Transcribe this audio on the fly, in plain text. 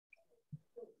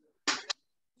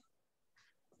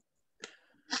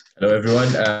Hello,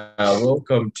 everyone.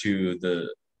 Welcome to the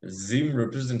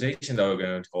ZIMRA presentation that we're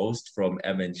going to host from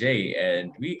M&J,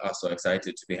 and we are so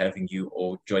excited to be having you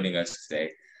all joining us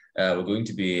today. We're going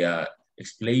to be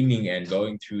explaining and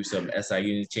going through some SI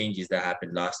unit changes that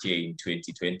happened last year in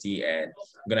 2020, and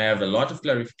I'm going to have a lot of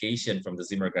clarification from the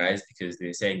ZIMRA guys because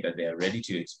they're saying that they are ready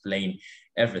to explain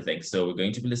everything. So we're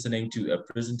going to be listening to a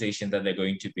presentation that they're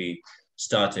going to be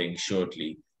starting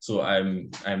shortly. So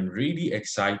I'm really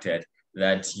excited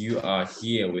that you are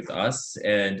here with us,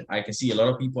 and I can see a lot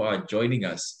of people are joining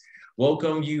us.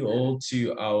 Welcome you all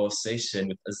to our session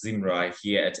with ZIMRA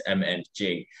here at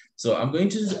M&J. So I'm going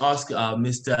to ask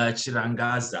Mr.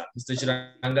 Chirangaza.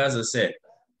 Mr. Chirangaza said,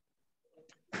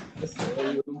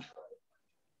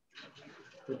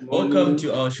 welcome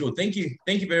to our show. Thank you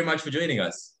very much for joining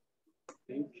us.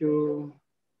 Thank you.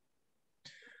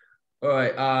 All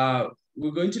right,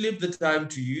 we're going to leave the time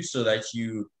to you so that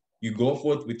you go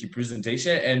forth with your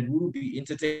presentation, and we'll be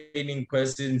entertaining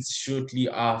questions shortly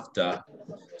after.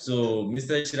 So,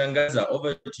 Mr. Chirangaza,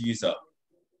 over to you, sir.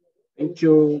 Thank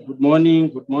you. Good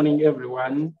morning,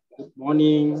 everyone. Good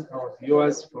morning, our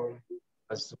viewers from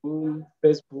Zoom,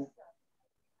 Facebook.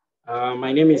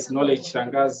 My name is Knowledge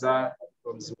Chirangaza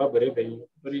from Zimbabwe Revenue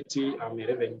Authority. I'm a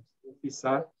revenue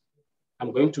officer.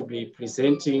 I'm going to be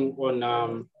presenting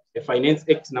on the Finance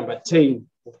Act number 10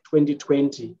 of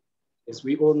 2020. As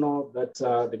we all know that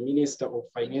the Minister of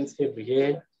Finance every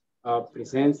year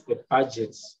presents a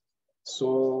budget.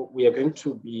 So we are going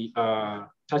to be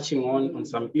touching on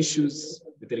some issues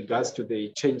with regards to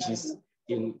the changes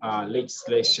in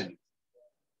legislation.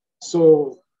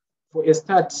 So for a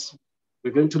start,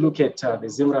 we're going to look at the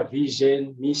ZIMRA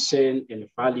vision, mission, and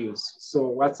values. So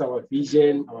what's our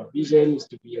vision? Our vision is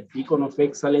to be a beacon of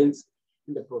excellence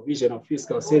in the provision of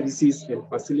fiscal services and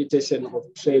facilitation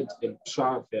of trade and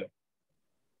travel.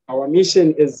 Our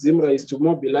mission as ZIMRA is to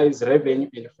mobilize revenue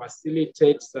and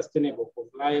facilitate sustainable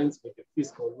compliance with the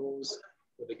fiscal laws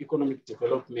for the economic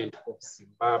development of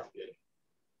Zimbabwe.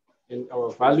 And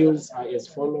our values are as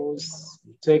follows: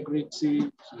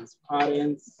 integrity,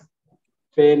 transparency,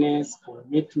 fairness,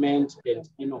 commitment, and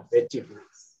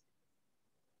innovativeness.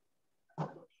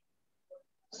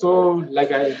 So,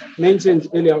 like I mentioned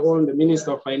earlier on, the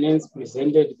Minister of Finance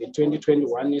presented the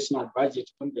 2021 national budget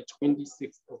on the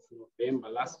 26th of November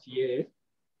last year,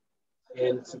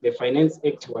 and the Finance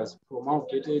Act was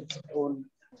promulgated on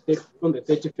the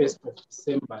 31st of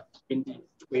December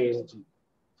 2020.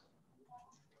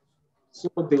 So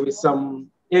there were some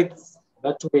acts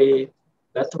that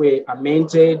were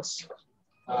amended.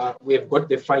 We've got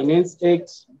the Finance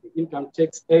Act, the Income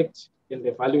Tax Act, and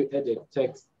the Value Added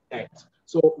Tax Act.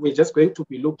 So we're just going to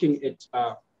be looking at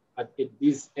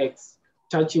these acts,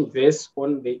 touching base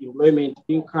on the employment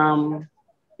income,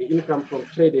 the income from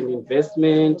trade and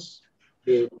investment,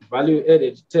 the value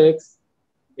added tax,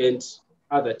 and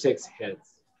other tax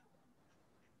heads.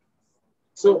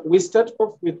 So we start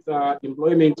off with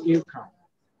employment income.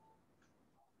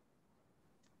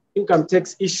 Income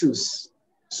tax issues.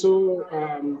 So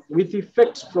with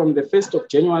effect from the 1st of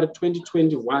January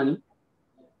 2021,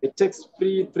 the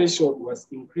tax-free threshold was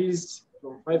increased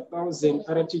from 5,000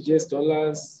 RTGS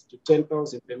dollars to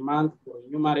 10,000 per month for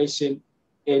remuneration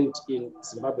and in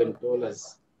Zimbabwean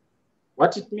dollars.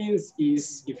 What it means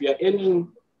is if you are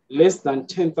earning less than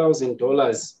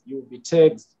 $10,000, you'll be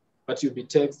taxed, but you'll be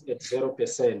taxed at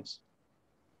 0%.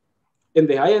 And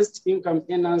the highest income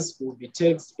earners will be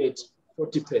taxed at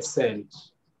 40%.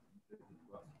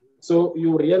 So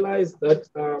you realize that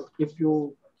if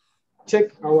you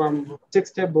check our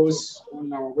tax tables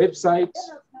on our website,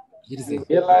 you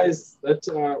realize that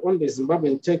on the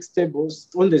Zimbabwean tax tables,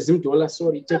 on the Zim dollar,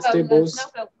 tax tables,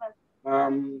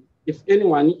 if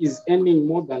anyone is earning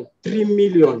more than 3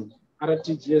 million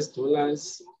RTGS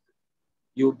dollars,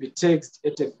 you'll be taxed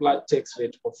at a flat tax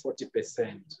rate of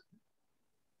 40%.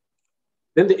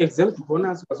 Then the exempt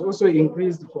bonus was also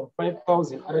increased from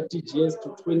 5,000 RTGS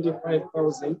to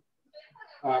 25,000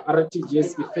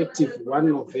 RTGS effective 1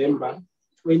 November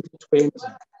 2020.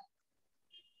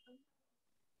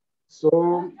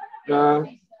 So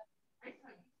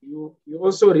you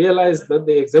also realize that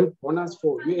the exempt bonus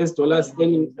for US dollars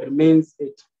earning remains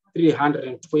at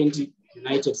 320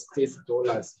 United States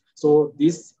dollars. So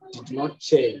this did not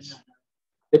change.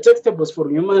 The tax tables for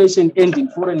remuneration and in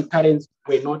foreign currency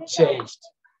were not changed.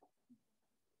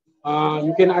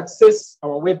 You can access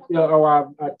our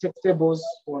tax tables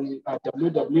on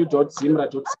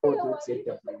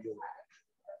www.zimra.co.zw.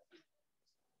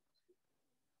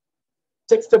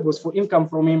 Tax tables for income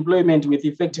from employment with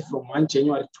effect from 1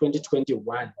 January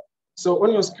 2021. So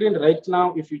on your screen right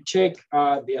now, if you check,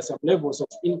 there are some levels of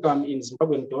income in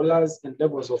Zimbabwean dollars and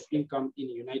levels of income in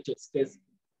United States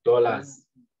dollars.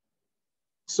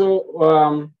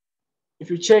 So if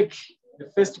you check the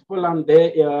first column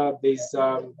there, there's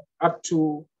up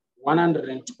to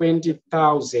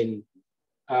 $120,000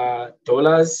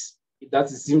 dollars.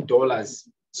 That's Zim dollars.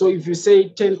 So if you say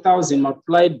 10,000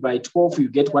 multiplied by 12, you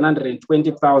get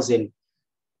 120,000.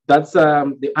 That's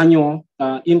the annual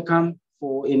income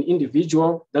for an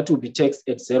individual that will be taxed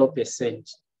at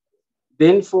 0%.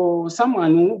 Then for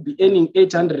someone who will be earning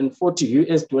 840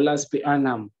 US dollars per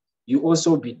annum, you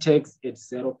also be taxed at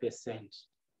 0%.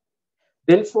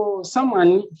 Then for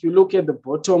someone, if you look at the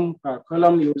bottom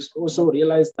column, you also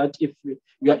realize that if you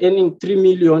are earning 3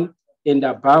 million and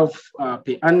above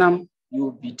per annum,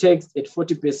 you'll be taxed at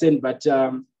 40%, but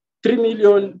 3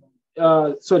 million,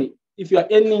 if you are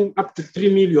earning up to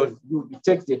 3 million, you'll be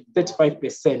taxed at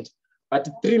 35%, but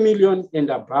 3 million and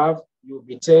above, you'll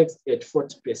be taxed at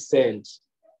 40%.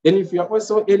 Then if you are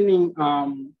also earning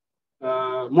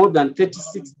more than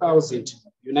 36,000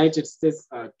 United States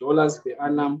dollars per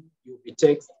annum, you'll be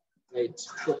taxed at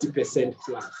 40%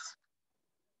 plus.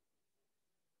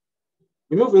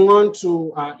 We're moving on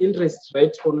to interest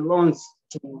rate on loans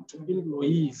to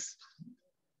employees.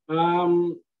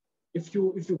 If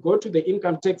you go to the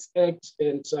Income Tax Act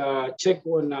and check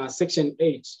on Section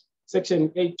 8,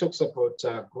 Section 8 talks about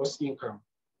gross income.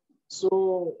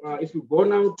 So if you go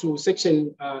now to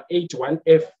Section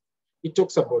 8(1)(f), it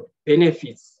talks about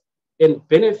benefits, and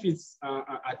benefits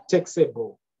are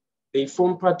taxable. They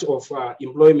form part of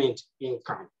employment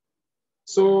income.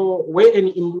 So where an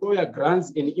employer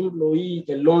grants an employee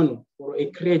a loan or a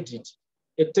credit,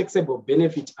 a taxable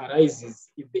benefit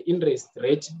arises if the interest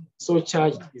rate so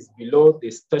charged is below the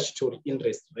statutory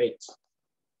interest rate.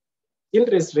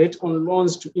 Interest rate on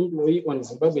loans to employee on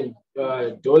Zimbabwean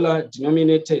dollar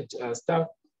denominated staff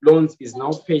loans is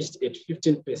now pledged at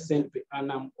 15% per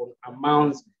annum on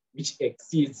amounts which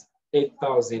exceeds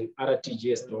 8,000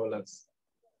 RTGS dollars.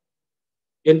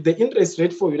 And the interest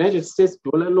rate for United States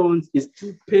dollar loans is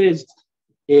still pledged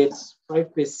at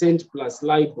 5% plus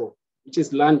LIBOR, which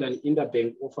is London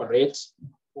Interbank Offer Rate,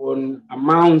 on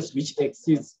amounts which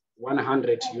exceeds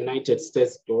 100 United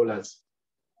States dollars.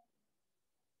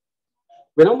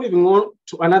 We're now moving on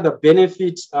to another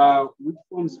benefit which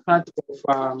forms part of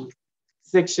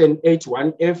Section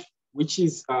 8(1)(f), which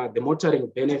is the motoring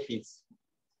benefits.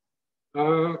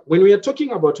 When we are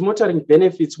talking about motoring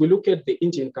benefits, we look at the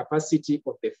engine capacity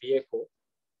of the vehicle.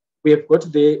 We have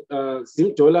got the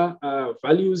Zim dollar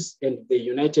values and the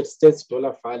United States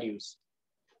dollar values.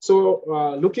 So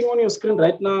looking on your screen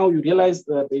right now, you realize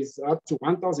that there's up to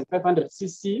 1,500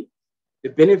 cc. The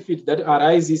benefit that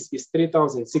arises is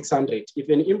 3,600. If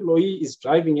an employee is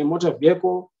driving a motor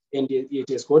vehicle and it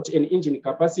has got an engine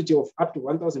capacity of up to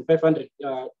 1,500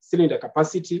 cylinder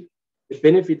capacity, the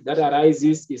benefit that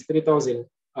arises is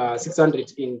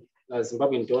 3,600 in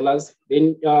Zimbabwean dollars.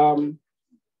 Then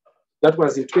that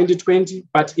was in 2020,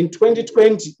 but in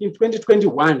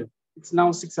 2021, it's now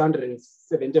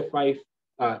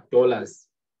 $675.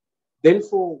 Then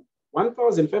for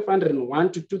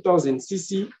 1,501 to 2,000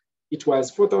 cc, it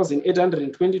was 4,800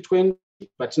 in 2020,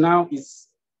 but now it's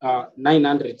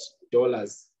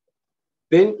 $900.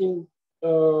 Then in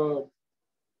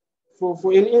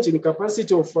for an engine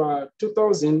capacity of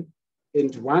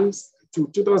 2,001 to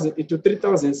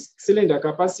 3,000 cylinder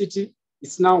capacity,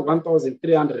 it's now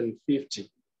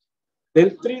 1,350.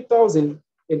 Then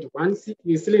 3,001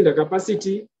 cylinder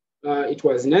capacity, it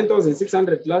was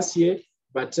 9,600 last year,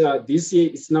 but this year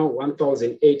it's now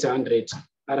 1,800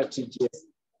 RTGS.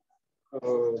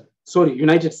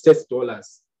 United States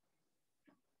dollars.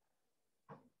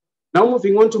 Now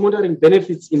moving on to motoring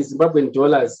benefits in Zimbabwean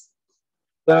dollars.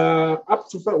 Up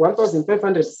to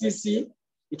 1,500 cc,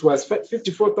 it was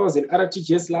 54,000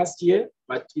 RTGS last year,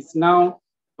 but it's now,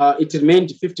 it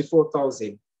remained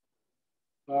 54,000.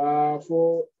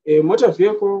 For a motor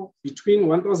vehicle between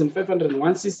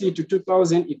 1,501 cc to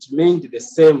 2,000, it remained the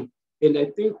same. And I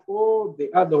think all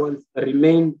the other ones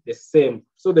remained the same.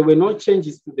 So there were no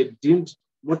changes to the deemed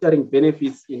motoring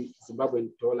benefits in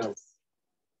Zimbabwean dollars.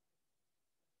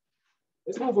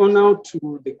 Let's move on now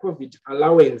to the COVID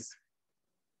allowance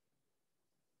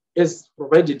as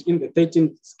provided in the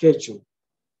 13th schedule.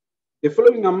 The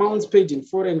following amounts paid in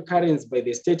foreign currency by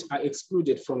the state are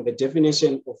excluded from the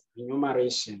definition of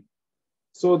remuneration.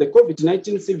 So the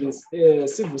COVID-19 civil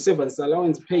servants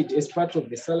allowance paid as part of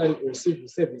the salary or civil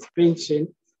service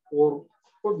pension, or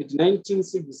COVID-19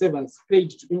 civil servants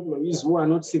paid to employees who are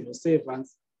not civil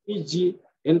servants, e.g.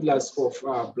 handlers of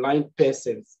blind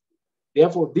persons.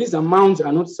 Therefore, these amounts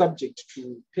are not subject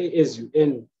to pay as you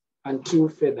earn until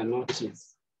further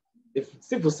notice. The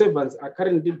civil servants are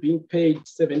currently being paid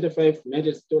 75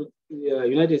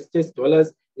 United States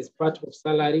dollars as part of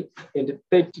salary and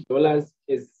 $30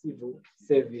 as civil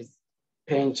service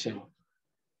pension.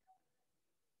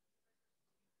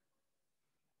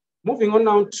 Moving on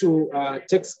now to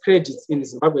tax credits in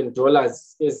Zimbabwean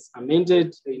dollars as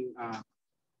amended in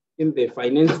the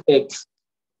Finance Act.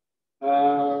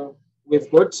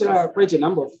 We've got quite a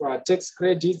number of tax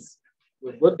credits.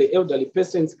 We've got the elderly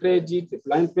person's credit, the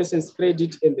blind person's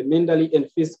credit, and the mentally and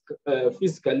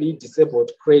physically disabled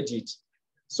credit.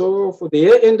 So for the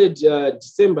year ended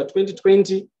December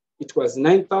 2020, it was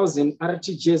 9,000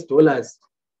 RTGS dollars.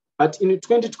 But in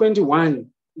 2021,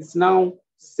 it's now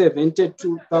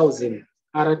 72,000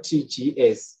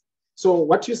 RTGS. So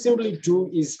what you simply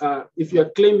do is, if you are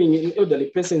claiming an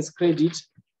elderly person's credit,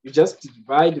 you just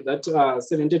divide that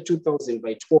 72,000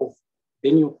 by 12,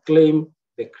 then you claim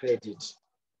the credit.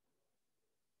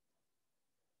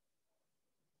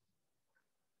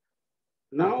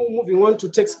 Now moving on to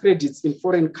tax credits in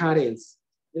foreign currency,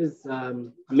 as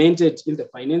amended in the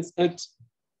Finance Act.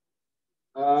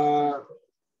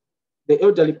 The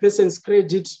elderly person's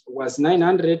credit was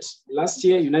 900 last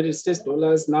year, United States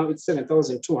dollars. Now it's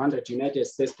 7,200 United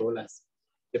States dollars.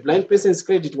 The blind person's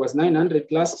credit was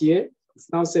 900 last year. It's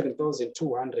now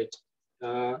 7,200.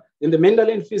 And the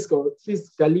mentally and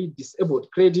physically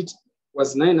disabled credit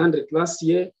was 900 last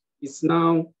year. It's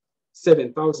now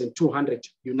 7,200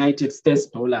 United States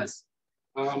dollars.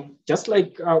 Just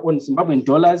like on Zimbabwean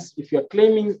dollars, if you're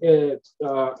claiming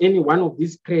any one of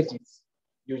these credits,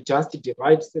 you just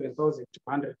divide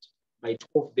 7,200 by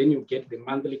 12, then you get the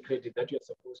monthly credit that you're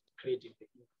supposed to credit the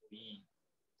employee.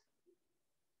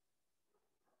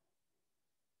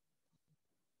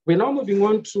 We're now moving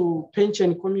on to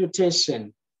pension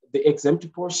commutation, the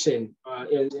exempt portion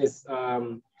as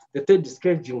the third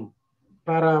schedule,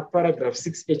 paragraph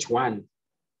 6H1.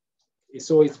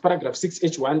 So it's paragraph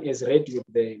 6H1 as read with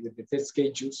the third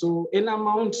schedule. So an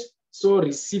amount so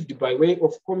received by way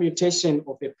of commutation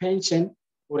of a pension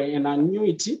or an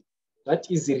annuity that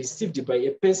is received by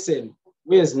a person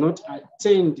who has not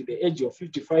attained the age of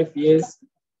 55 years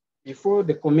before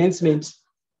the commencement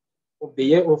of the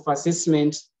year of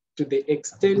assessment to the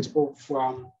extent of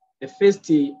the first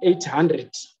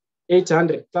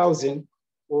 800,000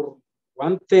 or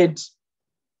 1/3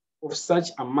 of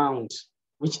such amount,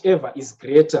 whichever is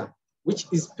greater, which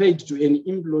is paid to an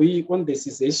employee on the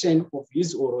cessation of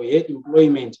his or her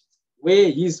employment, where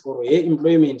his or her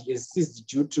employment is ceased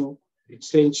due to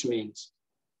retrenchment.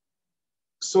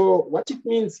 So what it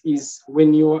means is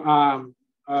when you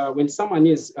when someone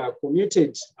is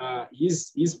commuted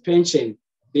his pension,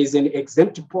 there's an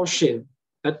exempt portion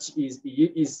that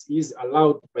is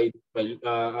allowed by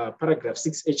paragraph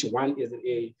 6H1 as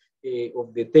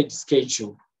of the third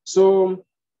schedule. So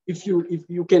if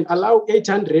you can allow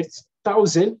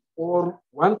 800,000 or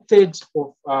 1/3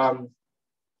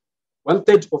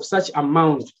 of such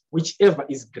amount, whichever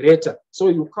is greater. So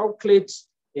you calculate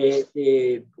a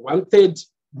 1/3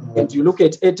 and you look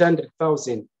at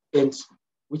 800,000, and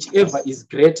whichever is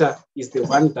greater is the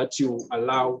one that you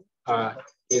allow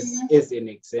as an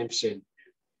exemption.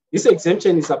 This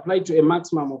exemption is applied to a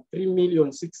maximum of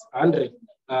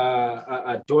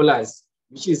 $3,600,000,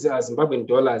 which is Zimbabwean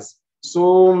dollars.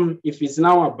 So if it's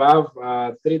now above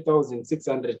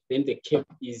 3,600, then the cap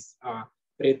is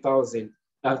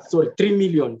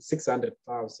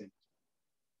 3,600,000.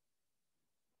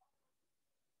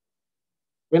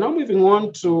 We're now moving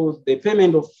on to the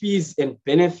payment of fees and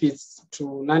benefits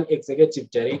to non-executive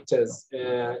directors,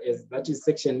 as that is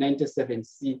section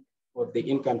 97C of the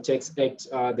Income Tax Act.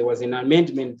 There was an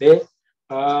amendment there.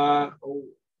 All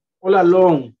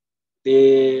along,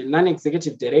 the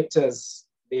non-executive directors,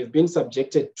 they've been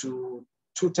subjected to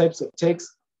two types of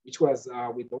tax, which was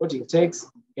withholding tax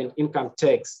and income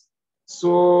tax.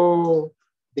 So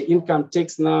the income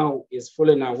tax now is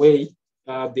fallen away.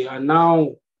 They are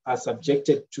now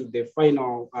subjected to the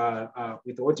final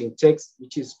withholding tax,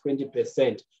 which is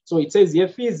 20%. So it says here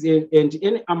fees and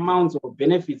any amounts of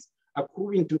benefits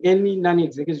accruing to any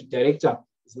non-executive director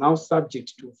is now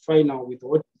subject to final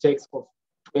withholding tax of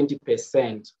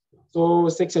 20%. So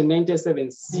section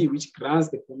 97C, which grants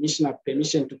the commissioner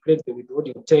permission to credit the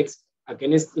withholding tax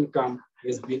against income,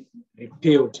 has been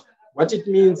repealed. What it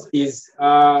means is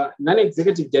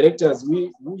non-executive directors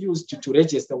who used to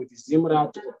register with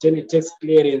ZIMRA to obtain a tax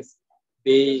clearance,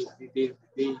 they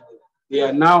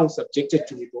are now subjected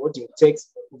to withholding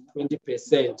tax of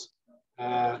 20%,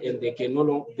 and they can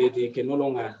no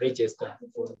longer register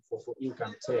for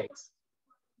income tax.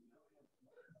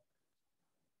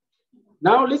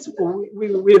 Now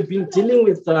we have been dealing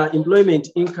with employment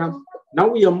income. Now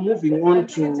we are moving on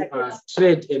to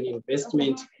trade and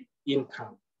investment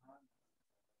income.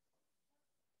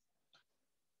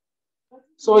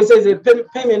 So it says a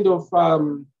payment of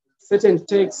certain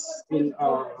tax in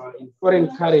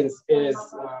foreign currency as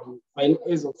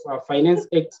of Finance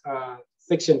Act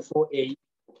Section 4A.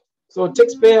 So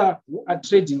taxpayers who are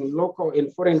trading local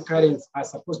and foreign currencies are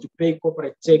supposed to pay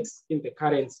corporate tax in the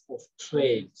currency of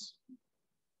trade.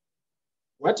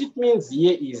 What it means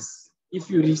here is if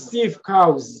you receive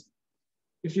cows,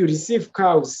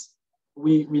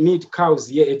 we need cows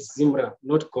here at ZIMRA,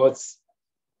 not goats.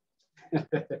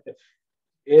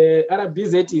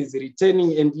 RBZ is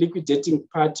returning and liquidating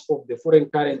part of the foreign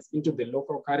currency into the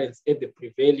local currency at the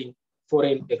prevailing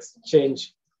foreign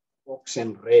exchange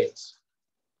auction rate.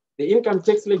 The income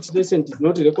tax legislation does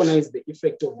not recognize the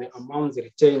effect of the amounts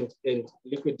returned and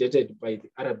liquidated by the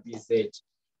RBZ.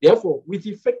 Therefore, with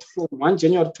effect from 1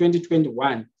 January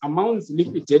 2021, amounts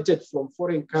liquidated from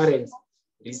foreign currency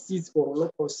receipts or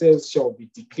local sales shall be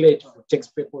declared for tax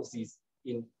purposes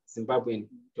in Zimbabwean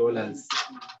dollars.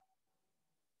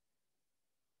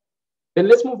 Then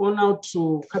let's move on now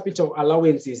to capital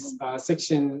allowances, of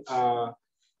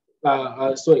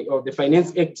the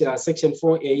Finance Act, Section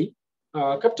 4A.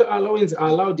 Capital allowance are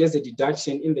allowed as a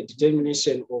deduction in the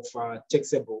determination of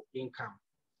taxable income.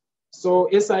 So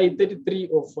SI 33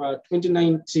 of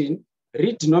 2019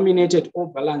 redenominated all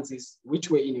balances which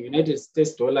were in United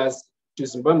States dollars to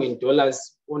Zimbabwean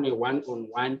dollars on a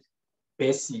one-on-one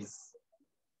basis.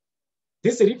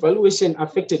 This revaluation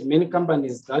affected many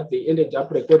companies that they ended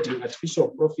up recording artificial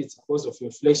profits because of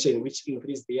inflation, which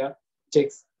increased their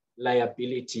tax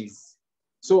liabilities.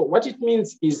 So what it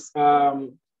means is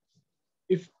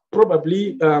if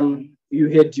probably you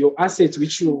had your assets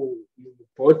which you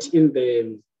bought in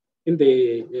the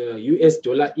US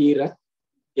dollar era,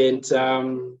 and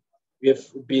we have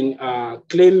been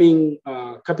claiming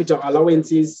capital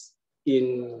allowances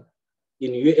in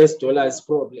US dollars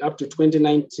probably up to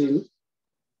 2019.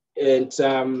 And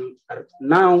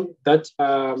now that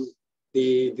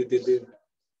the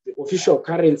official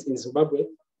currency in Zimbabwe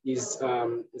is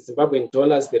Zimbabwean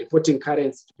dollars, the reporting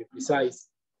currency to be precise.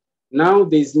 Now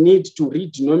there's need to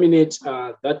redenominate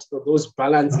those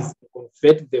balances and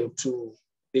convert them to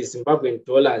the Zimbabwean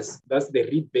dollars. That's the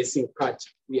rebasing part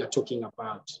we are talking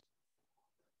about.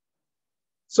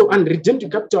 So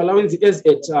unredeemed capital allowance is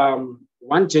at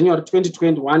 1 January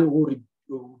 2021 will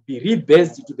be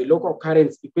rebased to the local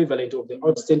currency equivalent of the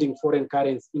outstanding foreign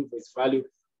currency invoice value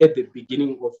at the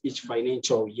beginning of each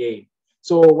financial year.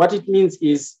 So what it means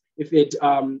is if it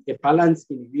a balance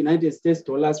in United States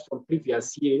dollars from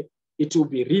previous year, it will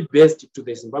be rebased to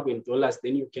the Zimbabwean dollars,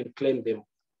 then you can claim them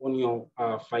on your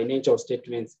financial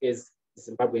statements as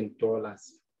Zimbabwean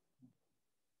dollars.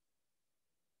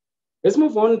 Let's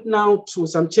move on now to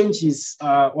some changes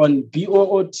on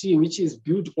BOOT, which is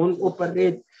build on,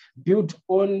 operate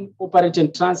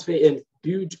and transfer, and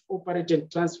build, operate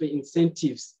and transfer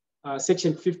incentives,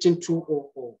 section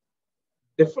 15200.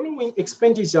 The following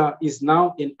expenditure is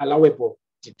now an allowable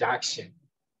deduction.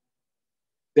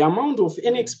 The amount of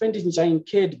any expenditure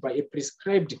incurred by a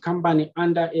prescribed company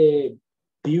under a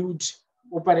build,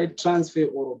 operate, transfer,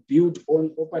 or build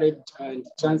on, operate and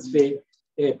transfer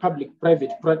a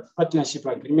public-private partnership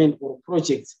agreement or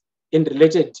projects and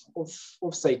related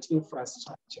off-site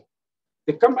infrastructure.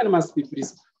 The company must be,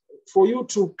 for you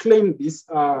to claim this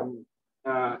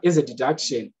as a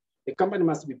deduction, the company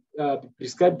must be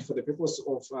prescribed for the purpose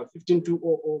of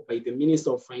 15200 by the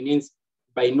Minister of Finance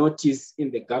by notice in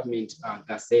the government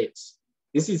gazette.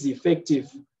 This is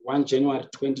effective 1 January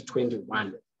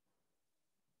 2021.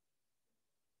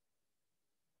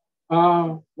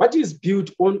 What is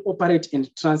build on, operate,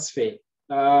 and transfer?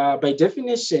 By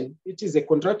definition, it is a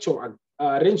contractual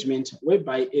arrangement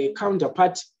whereby a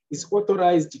counterpart is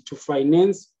authorized to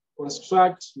finance,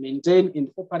 construct, maintain, and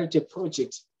operate a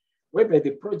project, whereby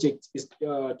the project is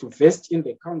to vest in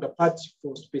the counterpart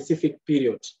for a specific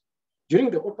period. During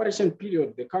the operation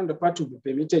period, the counterpart will be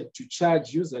permitted to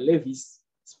charge user levies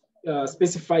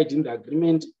specified in the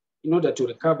agreement in order to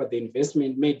recover the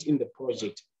investment made in the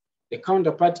project. The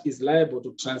counterpart is liable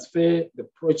to transfer the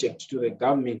project to the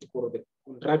government or the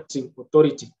contracting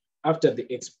authority after the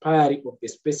expiry of the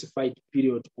specified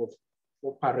period of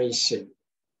operation.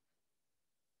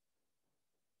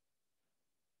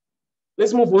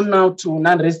 Let's move on now to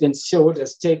non-resident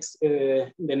shareholders tax.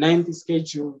 In the 9th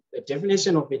schedule, the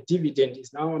definition of a dividend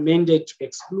is now amended to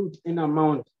exclude an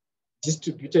amount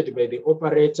distributed by the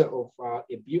operator of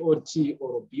a BOT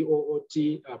or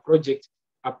BOOT project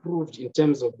approved in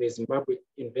terms of the Zimbabwe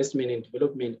Investment and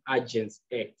Development Agents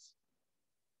Act.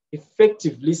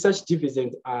 Effectively, such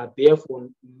dividends are therefore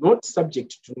not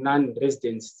subject to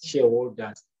non-resident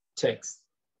shareholders tax.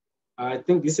 I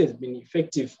think this has been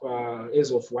effective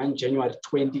as of 1 January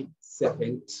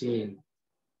 2017.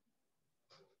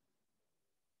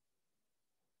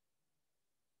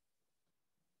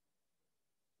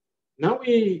 Now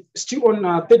we still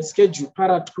on third schedule,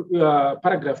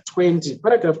 paragraph 20.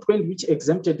 Paragraph 20, which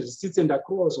exempted receipts and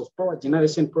accruals of power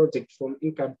generation project from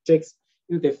income tax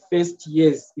in the first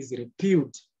years, is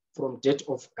repealed from date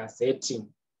of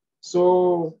gazetting.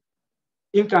 So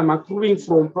income accruing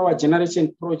from power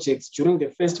generation projects during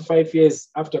the first 5 years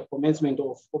after commencement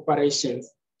of operations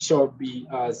shall be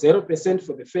 0%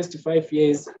 for the first 5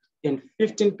 years and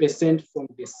 15% from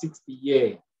the 6th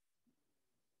year.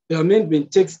 The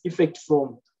amendment takes effect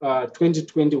from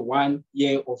 2021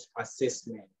 year of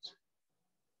assessment.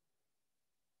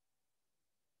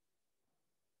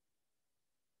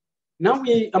 Now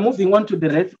we are moving on to the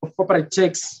rate of corporate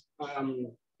tax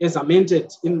as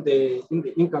amended in the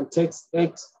Income Tax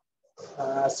Act.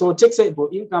 So taxable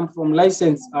income from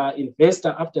licensed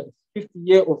investor after the 5th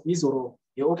year of his or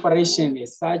her operation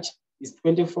as such is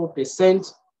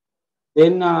 24%.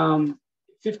 Then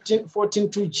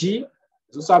 14.2G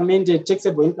is also amended.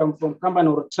 Taxable income from company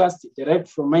or trust derived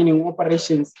from mining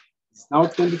operations is now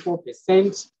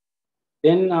 24%.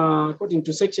 Then according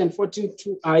to section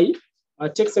 14.2I,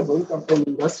 taxable income from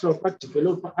industrial park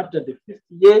developer after the 5th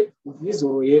year of his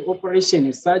or her operation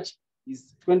as such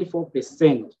is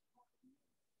 24%.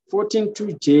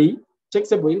 14.2J,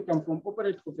 taxable income from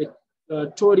operator of a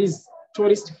tourist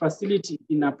facility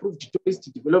in approved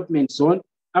tourist development zone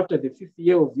after the 5th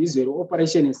year of his or her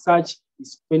operation as such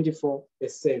is 24%.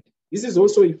 This is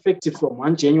also effective from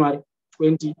 1 January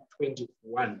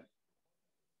 2021.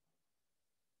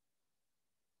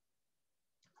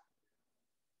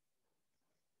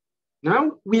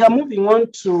 Now we are moving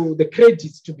on to the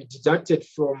credits to be deducted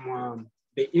from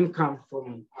the income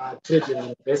from trade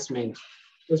and investment.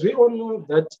 Because we all know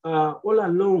that all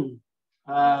along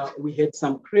we had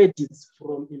some credits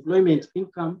from employment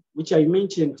income, which I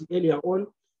mentioned earlier on,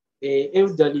 the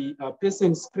elderly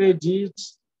person's credit.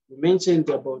 We mentioned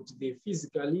about the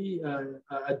physically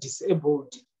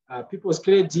disabled people's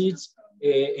credit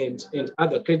and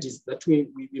other credits that we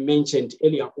mentioned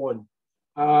earlier on.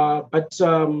 But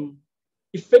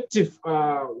effective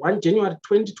 1 January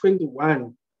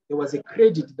 2021, there was a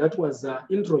credit that was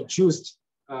introduced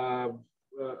for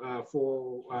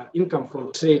income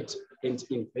from trade and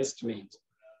investment.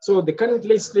 So the current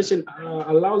legislation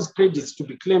allows credits to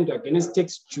be claimed against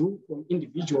tax due from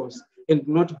individuals and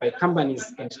not by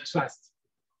companies and trusts.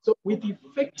 So with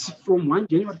effect from 1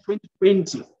 January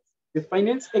 2020, the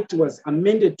Finance Act was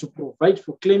amended to provide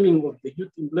for claiming of the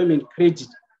youth employment credit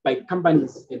by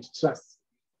companies and trusts.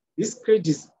 This credit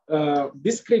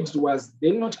was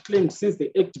then not claimed since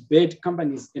the Act barred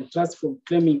companies and trusts from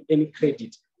claiming any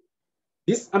credit.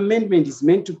 This amendment is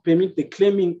meant to permit the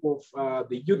claiming of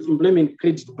the youth employment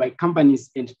credit by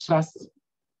companies and trusts.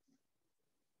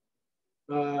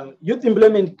 Youth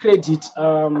employment credit,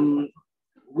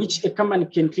 which a company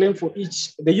can claim for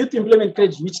each, the youth employment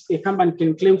credit which a company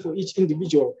can claim for each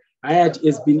individual hired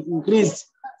has been increased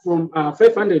from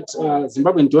 500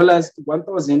 Zimbabwean dollars to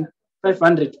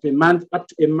 1,500 per month up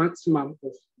to a maximum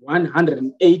of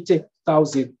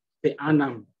 180,000 per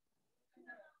annum.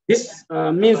 This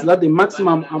means that the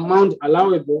maximum amount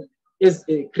allowable as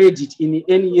a credit in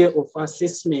any year of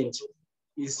assessment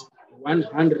is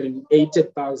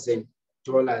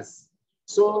 $180,000.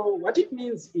 So what it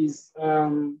means is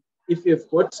if you've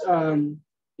got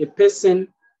a person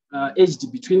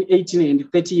aged between 18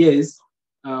 and 30 years,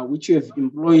 which you have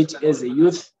employed as a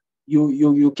youth,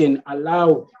 you can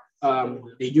allow the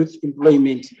youth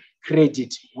employment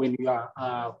credit when you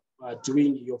are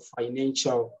doing your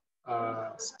financial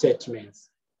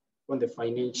statements on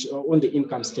the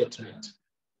income statement.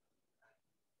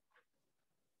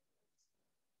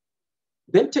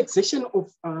 Then taxation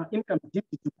of income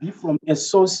deemed to be from a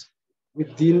source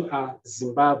within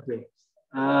Zimbabwe.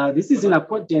 This is in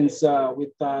accordance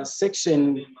with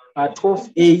section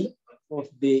 12A of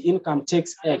the Income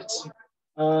Tax Act.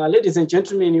 Ladies and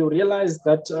gentlemen, you realize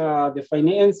that the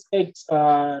Finance Act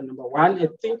number 1, I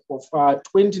think, of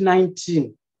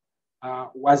 2019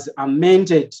 was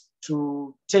amended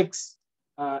to tax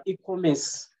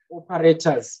e-commerce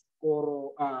operators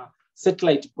or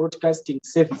satellite broadcasting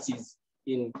services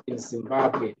in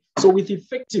Zimbabwe. So with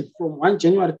effective from 1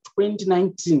 January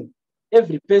 2019,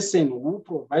 every person who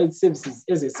provides services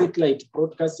as a satellite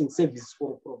broadcasting service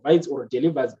or provides or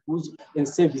delivers goods and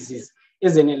services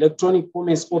as an electronic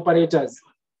commerce operator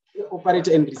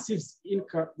operator and receives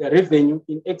income, the revenue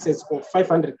in excess of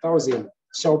 500,000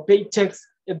 shall pay tax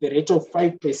at the rate of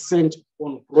 5%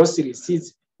 on gross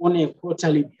receipts on a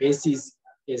quarterly basis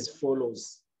as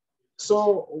follows.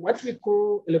 So what we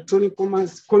call electronic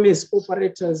commerce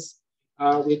operators,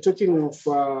 we're talking of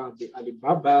the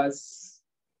Alibabas,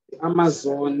 the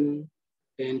Amazon,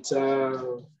 and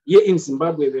here in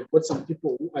Zimbabwe, we've got some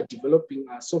people who are developing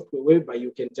software whereby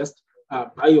you can just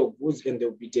buy your goods and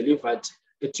they'll be delivered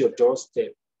at your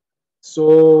doorstep.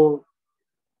 So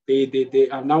they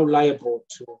are now liable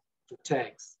to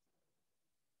tax.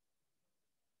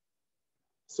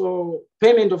 So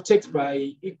payment of tax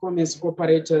by e-commerce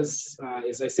operators,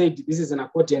 as I said, this is in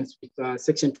accordance with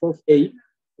Section 12A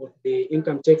of the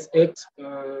Income Tax Act.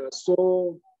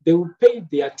 So they will pay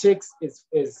their tax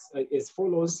as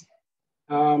follows.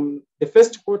 The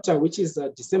first quarter, which is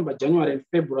December, January, and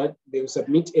February, they will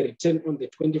submit a return on the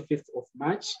 25th of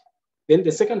March. Then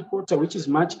the second quarter, which is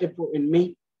March, April, and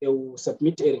May, they will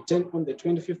submit a return on the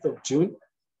 25th of June.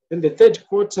 Then the third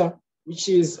quarter, which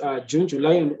is June,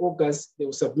 July, and August, they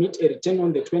will submit a return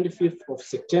on the 25th of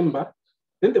September.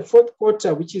 Then the fourth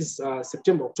quarter, which is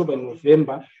September, October, and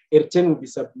November, a return will be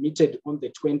submitted on the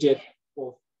 20th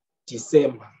of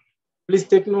December. Please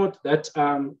take note that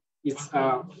it's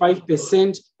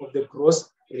 5% of the gross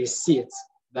receipts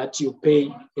that you pay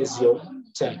as your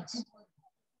tax.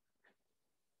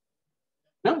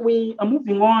 Now we are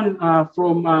moving on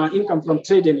from income from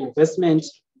trade and investment.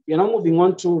 We are now moving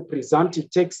on to presumptive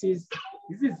taxes.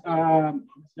 This is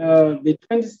the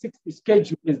 26th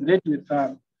schedule is read with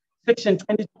Section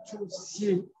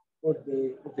 22C of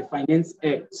the Finance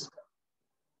Act.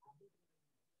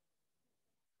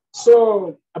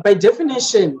 So by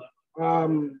definition,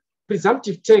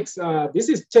 presumptive tax, this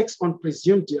is tax on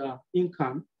presumed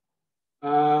income.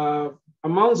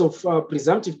 Amounts of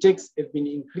presumptive tax have been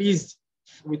increased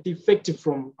with effect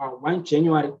from 1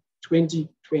 January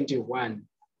 2021.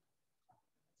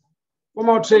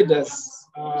 Formal traders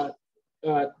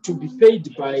to be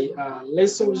paid by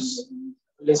lessors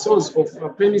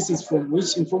of premises from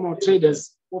which informal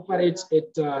traders operate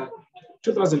at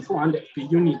 2,400 per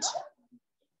unit.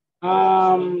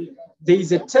 There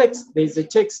is a tax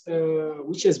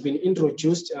which has been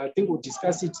introduced. I think we'll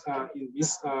discuss it in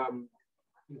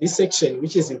this section,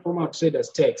 which is informal traders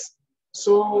tax.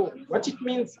 So what it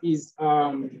means is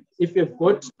if you've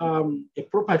got a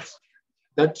property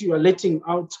that you are letting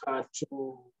out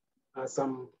to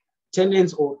some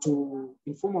tenants or to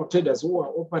informal traders who are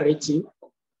operating,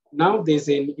 now there's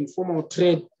an informal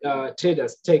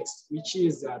traders tax, which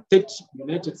is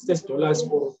United States dollars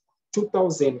or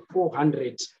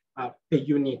 2,400 per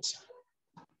unit.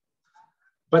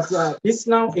 But this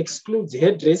now excludes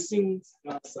hairdressing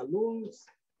salons,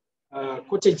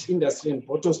 cottage industry, and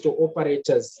bottle store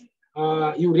operators.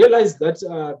 You realize that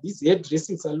these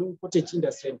hairdressing salon, cottage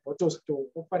industry, and bottle store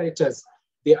operators,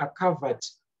 they are covered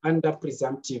under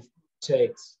presumptive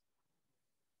tax.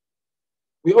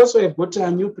 We also have got a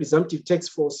new presumptive tax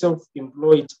for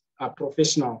self-employed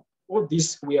professional. All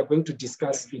this we are going to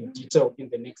discuss in detail in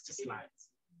the next slides.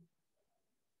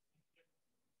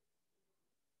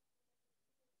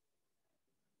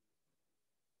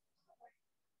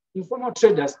 Informal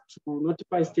traders to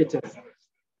notify status.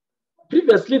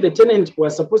 Previously, the tenant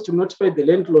was supposed to notify the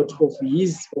landlord of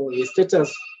his or his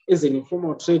status as an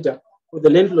informal trader, for the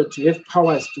landlord to have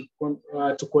powers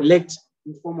to collect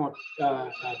informal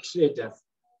traders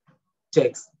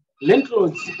tax.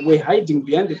 Landlords were hiding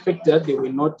behind the fact that they were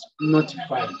not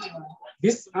notified.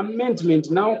 This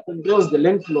amendment now compels the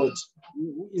landlord,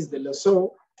 who is the lessor,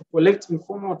 to collect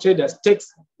informal traders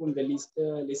tax from the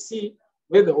lessee,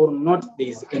 whether or not there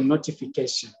is a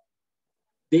notification.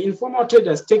 The informal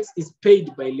traders tax is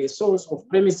paid by lessors of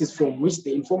premises from which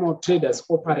the informal traders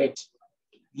operate.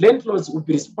 Landlords will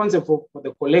be responsible for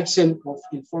the collection of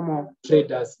informal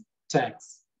traders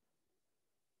tax.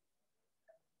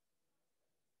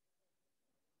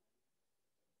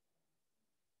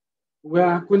 We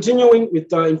are continuing with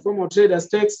the informal traders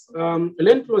tax.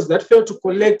 Landlords that fail to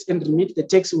collect and remit the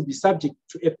tax will be subject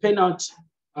to a penalty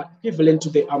equivalent to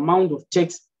the amount of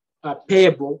tax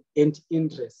payable and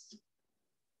interest.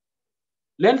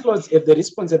 Landlords have the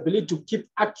responsibility to keep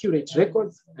accurate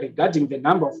records regarding the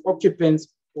number of occupants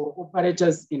or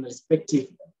operators in respective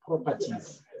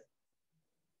properties.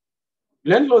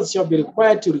 Landlords shall be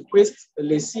required to request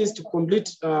lessees to complete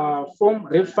Form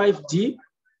Rev 5D.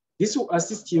 This will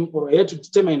assist him or her to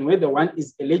determine whether one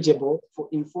is eligible for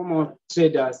informal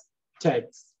traders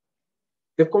tax.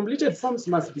 The completed forms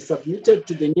must be submitted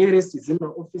to the nearest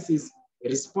ZIMRA offices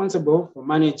responsible for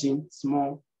managing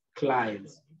small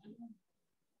clients.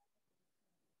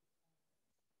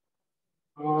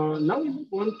 Now we move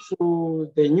on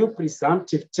to the new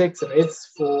presumptive tax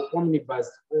rates for omnibus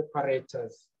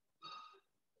operators.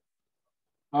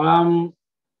 For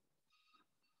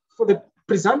the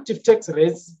presumptive tax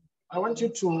rates, I want you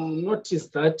to notice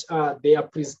that they are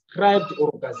prescribed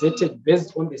or gazetted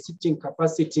based on the sitting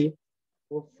capacity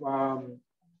of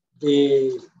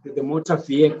the motor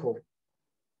vehicle.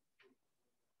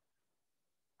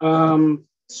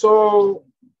 So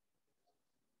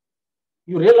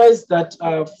you realize that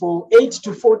for 8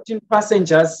 to 14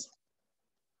 passengers,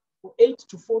 it's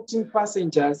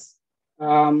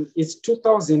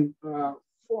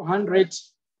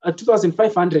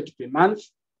 2,500 per month.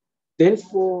 Then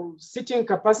for sitting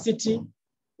capacity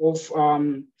of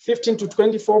 15 to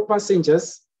 24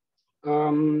 passengers,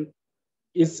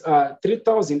 is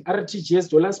 3,000 RTGS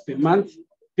dollars per month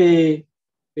per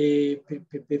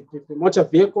motor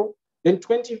vehicle. Then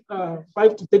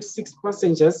 25 to 36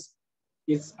 passengers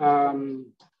is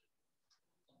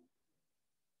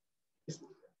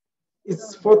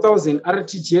it's 4,000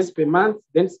 RTGS per month.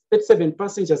 Then 37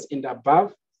 passengers and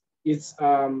above is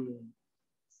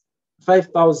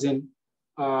 5,000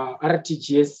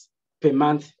 RTGS per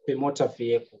month per motor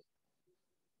vehicle.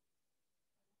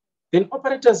 Then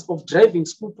operators of driving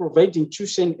school providing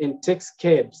tuition and tax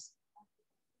cabs.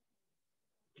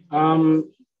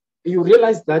 You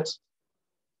realize that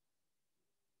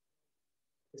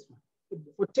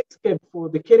for tax cab, for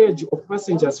the carriage of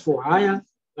passengers for hire,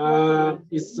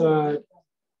 is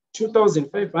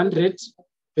 2,500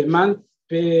 per month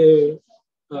per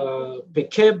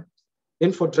cab.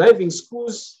 Then for driving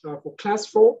schools for class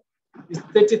 4 is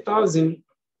 30,000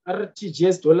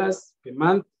 RTGS dollars per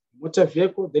month motor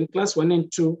vehicle. Then class 1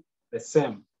 and 2 the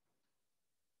same.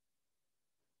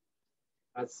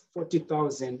 That's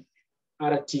 40,000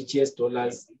 RTGS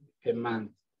dollars per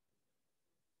month.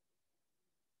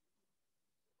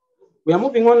 We are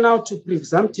moving on now to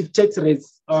presumptive tax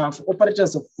rates for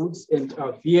operators of goods and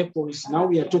vehicles. Now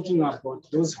we are talking about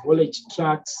those haulage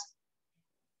trucks.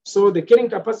 So the carrying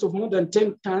capacity of more than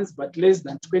 10 tons but less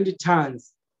than 20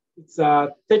 tons, it's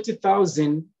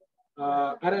 30,000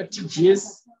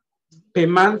 RTGS per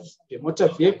month per motor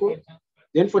vehicle.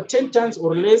 Then for 10 tons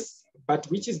or less, but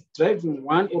which is driving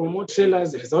one or more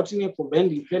trailers resulting in a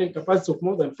combined carrying capacity of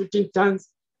more than 15 tons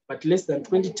but less than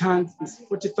 20 tons, is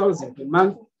 40,000 per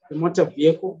month per motor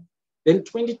vehicle. Then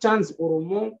 20 tons or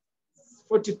more,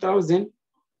 40,000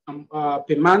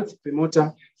 per month per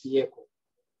motor vehicle.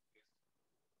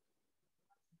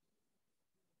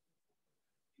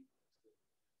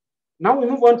 Now we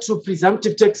move on to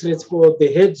presumptive tax rates for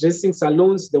the hairdressing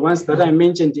salons, the ones that I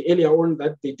mentioned earlier on,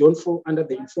 that they don't fall under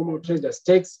the Informal Traders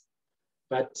Tax,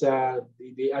 but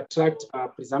they attract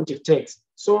presumptive tax.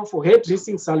 So for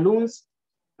hairdressing salons,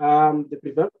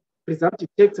 the presumptive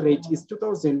tax rate is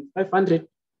 2,500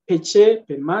 per chair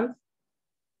per month.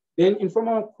 Then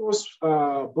informal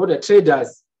cross-border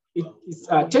traders, it is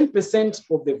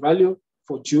 10% of the value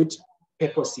for jute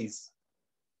purposes.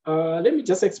 Let me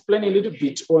just explain a little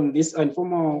bit on this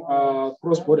informal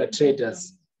cross-border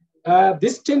traders.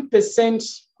 This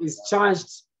 10% is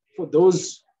charged for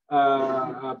those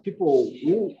people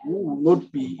who will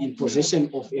not be in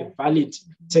possession of a valid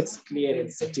tax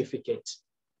clearance certificate.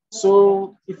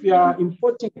 So if you are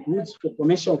importing goods for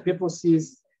commercial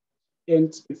purposes,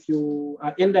 and if you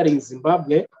are entering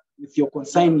Zimbabwe with your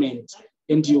consignment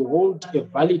and you hold a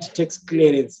valid tax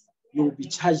clearance, you will be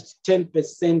charged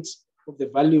 10% of the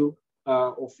value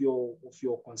of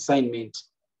your consignment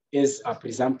as a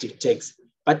presumptive tax.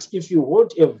 But if you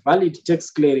hold a valid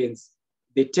tax clearance,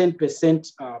 the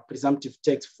 10% presumptive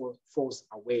tax falls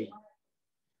away.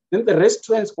 Then the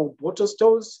restaurants or bottle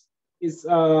stores is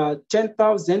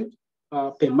 10,000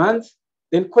 per month.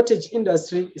 Then cottage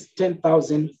industry is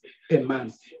 10,000 per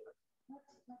month.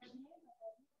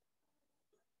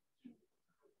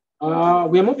 We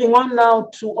are moving on now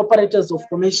to operators of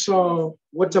commercial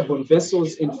waterborne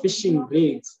vessels and fishing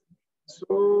rigs.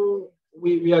 So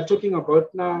we are talking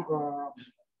about now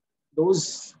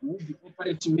those who will be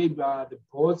operating maybe the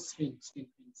boats and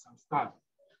some stuff.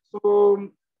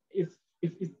 So if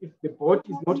the boat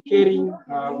is not carrying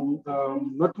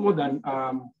not more than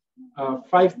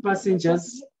 5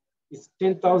 passengers, it's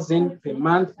 10,000 per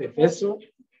month per vessel.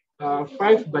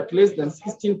 5 but less than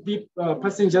 16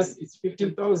 passengers is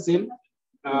 15,000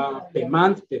 per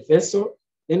month per vessel.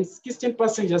 Then 16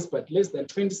 passengers but less than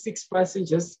 26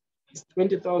 passengers is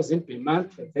 20,000 per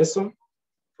month per vessel.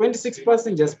 26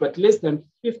 passengers but less than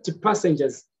 50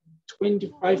 passengers,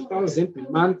 25,000 per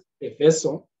month per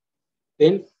vessel.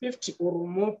 Then 50 or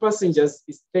more passengers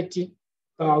is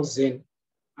 30,000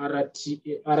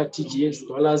 RTGS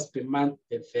dollars per month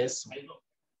per vessel.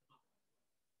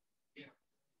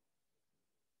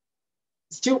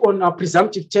 Still on our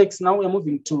presumptive tax, now we're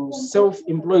moving to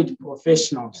self-employed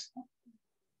professionals.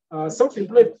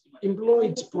 Self-employed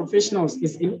professionals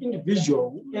is an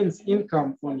individual who earns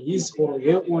income on his or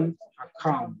her own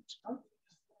account.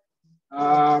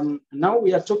 Now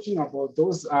we are talking about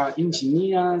those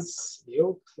engineers,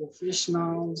 health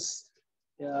professionals,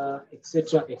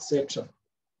 etc., etc.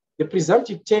 The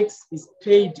presumptive tax is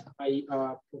paid by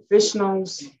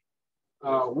professionals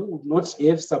who would not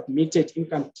have submitted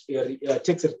income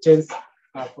tax returns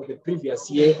for the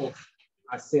previous year of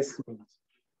assessment.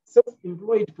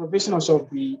 Self-employed professionals shall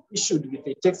be issued with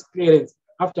a tax clearance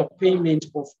after payment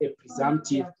of a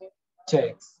presumptive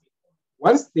tax.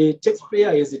 Once the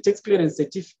taxpayer has a tax clearance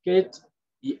certificate,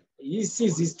 he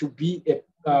ceases to be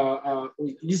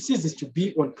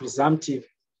on presumptive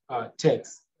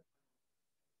tax.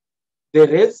 The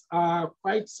rates are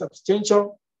quite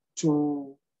substantial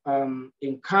to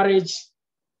encourage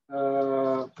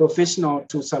professionals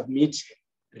to submit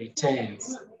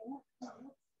returns.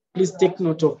 Please take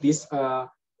note of this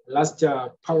last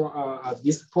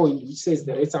this point, which says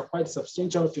the rates are quite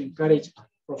substantial to encourage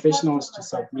professionals to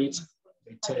submit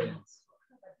returns.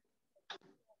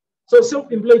 So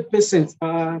self-employed persons,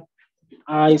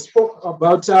 I spoke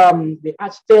about the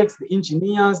architects, the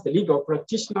engineers, the legal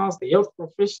practitioners, the health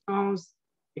professionals,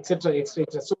 etc.,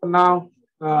 etc. So now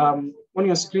on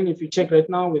your screen, if you check right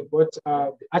now, we've got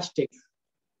the architects.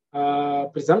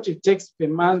 Presumptive tax per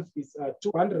month is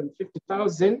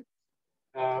 250,000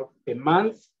 per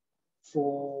month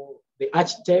for the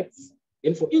architects.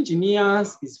 Then for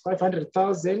engineers is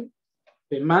 500,000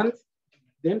 per month.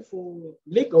 Then for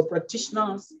legal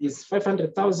practitioners is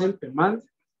 500,000 per month.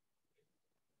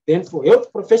 Then for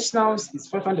health professionals is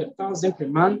 500,000 per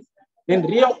month. Then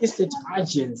real estate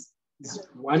agents is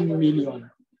 1 million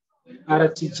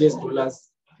RTGS dollars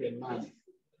per month.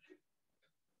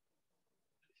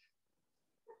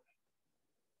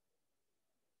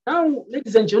 Now,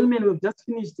 ladies and gentlemen, we've just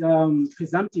finished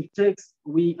presumptive tax.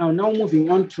 We are now moving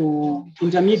on to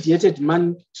intermediated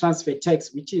money transfer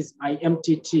tax, which is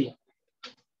IMTT.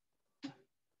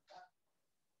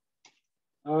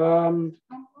 The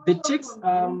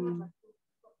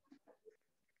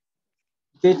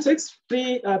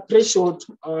tax-free threshold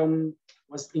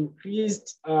was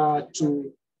increased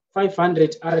to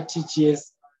 500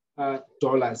 RTGS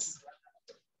dollars.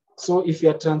 So if you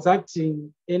are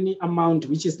transacting any amount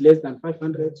which is less than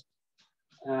 500,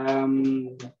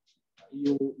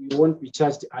 you won't be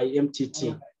charged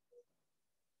IMTT.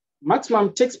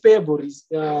 Maximum tax payable is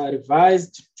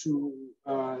revised to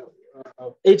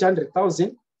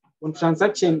 800,000 on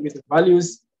transaction with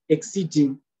values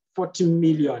exceeding 40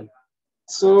 million.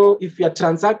 So if you are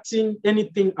transacting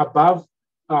anything above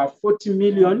 40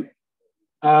 million,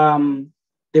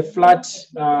 the flat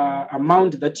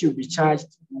amount that you'll be charged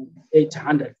is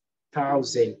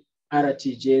 800,000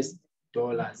 RTGS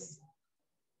dollars.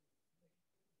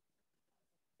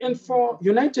 And for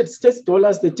United States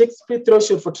dollars, the tax-free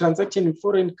threshold for transaction in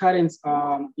foreign currency,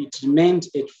 it remained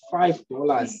at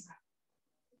 $5.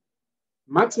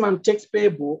 Maximum tax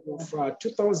payable of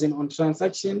 2,000 on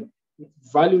transaction with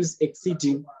values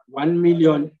exceeding 1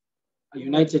 million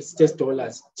United States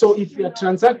dollars. So if you are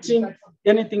transacting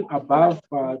anything above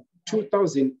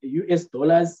 2,000 US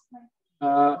dollars,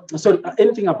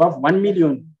 anything above 1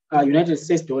 million United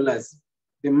States dollars,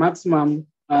 the maximum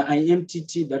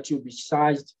IMTT that you'll be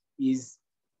charged is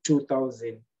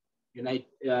 2,000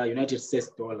 United States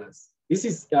dollars. This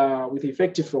is with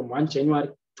effective from 1 January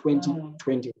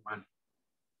 2021.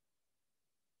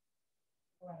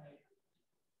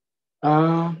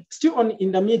 Still on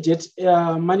intermediate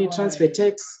money transfer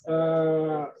tax,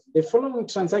 the following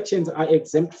transactions are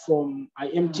exempt from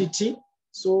IMTT.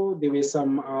 So there were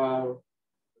some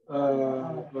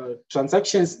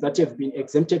transactions that have been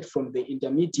exempted from the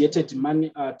intermediated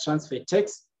money transfer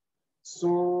tax.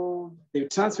 So the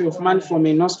transfer of money from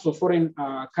a nostril foreign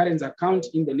currency account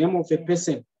in the name of a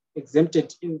person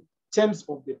exempted in terms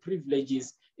of the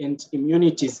Privileges and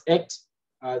Immunities Act,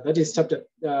 that is chapter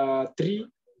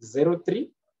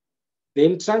 303.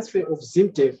 Then transfer of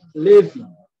ZIMTEF levy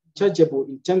chargeable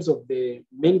in terms of the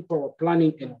Manpower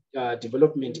Planning and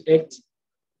Development Act.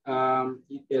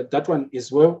 That one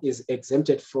as well is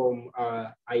exempted from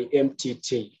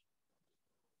IMTT.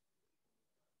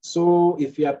 So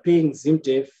if you are paying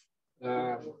ZIMTEF,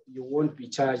 you won't be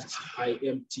charged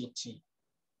IMTT.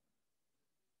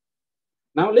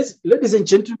 Now, ladies and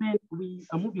gentlemen, we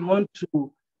are moving on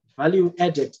to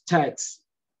value-added tax.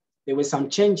 There were some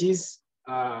changes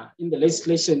in the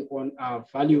legislation on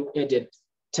value-added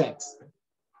tax.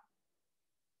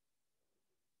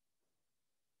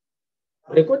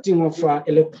 Recording of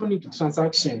electronic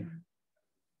transaction.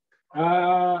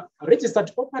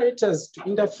 registered operators to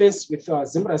interface with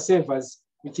ZIMRA servers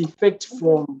with effect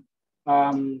from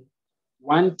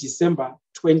 1 December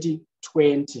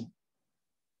 2020.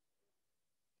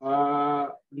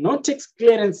 No tax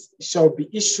clearance shall be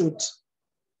issued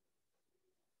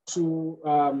to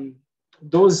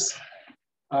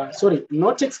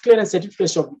no tax clearance certificate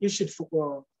shall be issued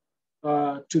for,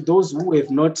 to those who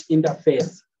have not interfered.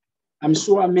 I'm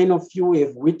sure many of you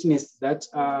have witnessed that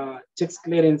tax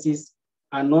clearances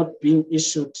are not being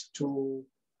issued to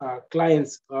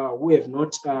clients who have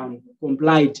not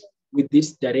complied with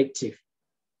this directive.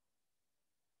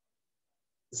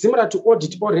 ZIMRA to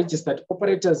audit all registered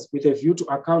operators with a view to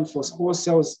account for all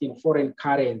sales in foreign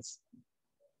currency.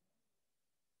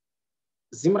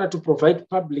 ZIMRA to provide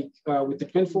public with the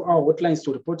 24-hour hotlines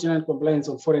to report non-compliance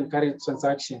on foreign currency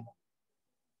transactions.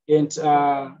 And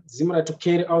ZIMRA to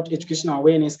carry out educational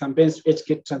awareness campaigns to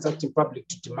educate transacting public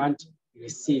to demand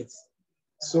receipts.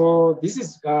 So this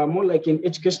is more like an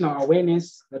educational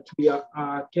awareness that we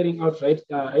are carrying out right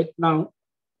now,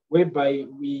 whereby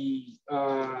we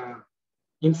are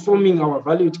informing our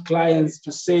valued clients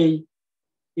to say,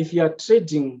 if you are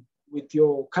trading with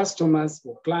your customers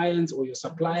or clients or your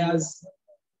suppliers,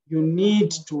 you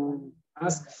need to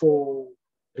ask for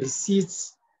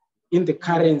receipts in the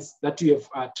currency that you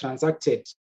have transacted.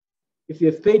 If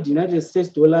you have paid United States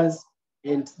dollars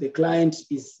and the client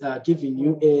is giving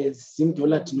you a Zim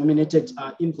dollar denominated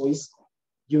invoice,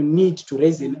 you need to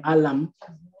raise an alarm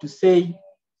to say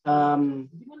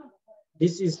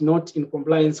this is not in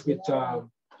compliance with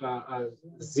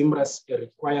ZIMRA's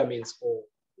requirements or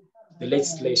the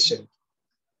legislation.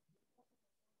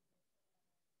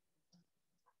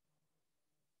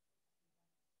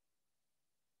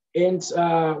 And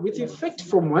with effect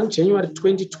from 1 January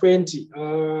 2020,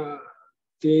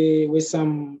 there were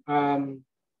some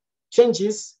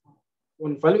changes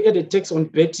on value-added tax on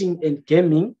betting and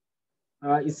gaming.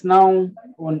 It's now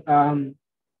on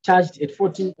charged at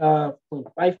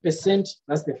 14.5%.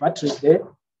 That's the VAT rate there.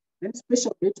 Then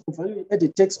special rate of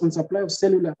value-added tax on supply of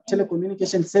cellular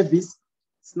telecommunication service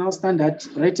is now standard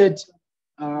rated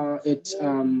at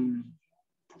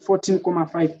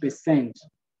 14.5%.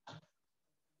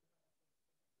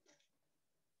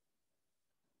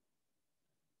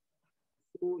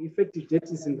 So effective date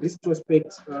is in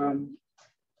retrospect.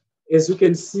 As you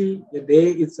can see there,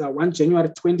 it's 1 January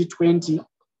 2020.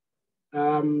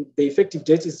 The effective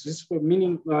date is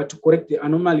meaning to correct the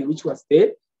anomaly which was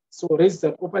there. So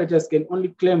registered operators can only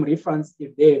claim refunds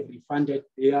if they have refunded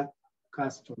their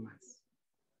customers.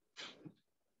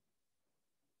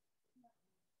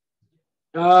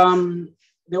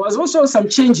 There was also some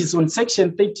changes on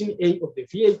Section 13A of the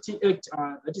VAT Act,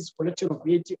 that is collection of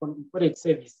VAT on imported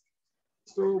service.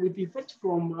 So with effect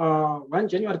from 1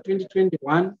 January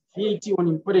 2021, VAT on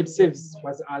imported service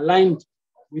was aligned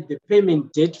with the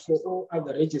payment date for all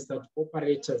other registered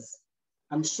operators.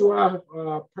 I'm sure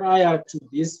prior to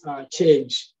this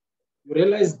change, you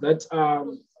realize that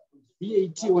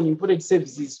VAT on imported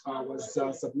services was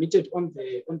submitted on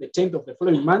the 10th of the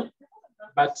following month,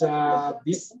 but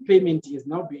this payment is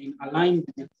now being aligned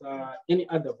with any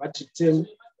other VAT return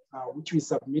which we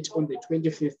submit on the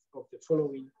 25th of the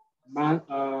following month,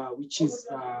 which is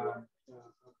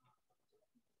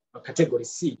category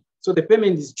C. So the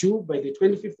payment is due by the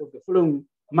 25th of the following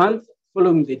month,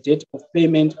 following the date of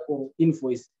payment or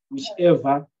invoice,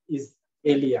 whichever is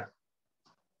earlier.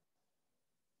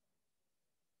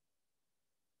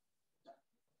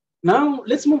 Now,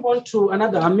 let's move on to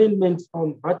another amendment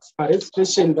on VAT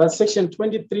registration, that's Section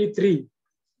 23.3.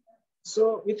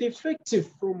 So with effective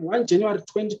from 1 January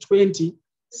 2020,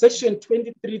 Section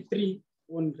 23.3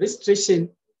 on registration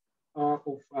of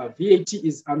VAT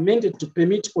is amended to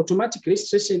permit automatic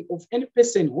registration of any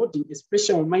person holding a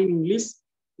special mining lease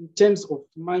in terms of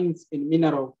Mines and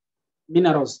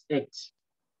Minerals Act.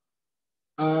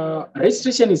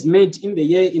 Registration is made in the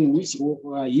year in which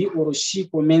he or she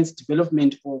commenced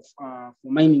development of for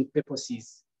mining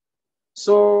purposes.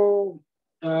 So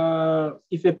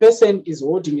if a person is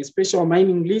holding a special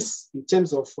mining lease in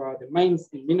terms of the Mines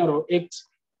and Mineral Act,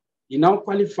 he now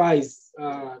qualifies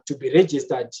to be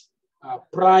registered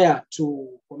prior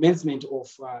to commencement of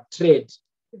trade.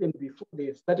 Even before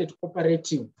they've started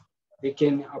operating, they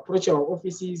can approach our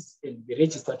offices and be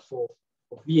registered for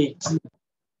VAT.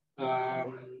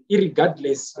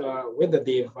 Irregardless whether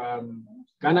they've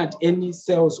garnered any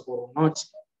sales or not,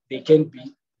 they can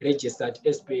be registered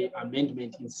as per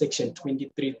amendment in Section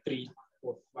 23.3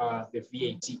 of the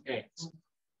VAT Act.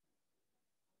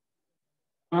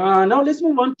 Now let's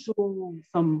move on to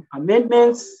some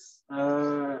amendments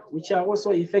which are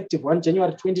also effective 1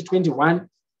 January 2021,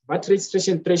 VAT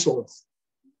registration thresholds.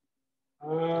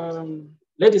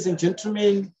 Ladies and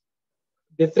gentlemen,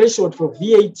 the threshold for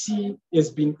VAT has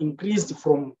been increased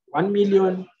from 1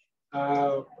 million,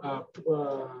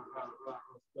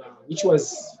 which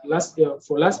was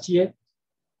for last year.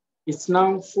 It's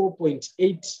now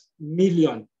 4.8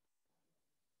 million.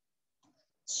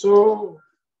 So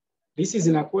this is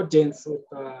in accordance with,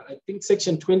 I think,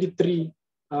 Section 23,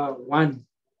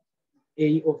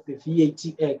 1A of the VAT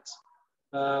Act,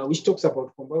 which talks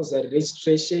about compulsory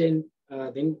registration.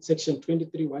 Then Section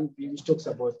 23, 1B, which talks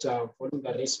about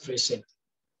voluntary registration.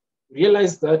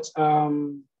 Realize that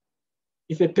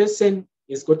if a person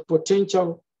has got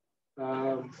potential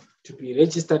to be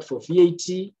registered for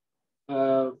VAT,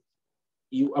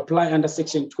 you apply under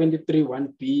Section 23,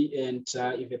 1B, and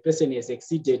if a person has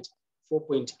exceeded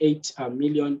 4.8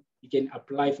 million, you can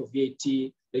apply for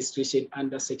VAT registration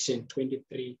under Section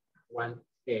 23,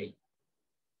 1A.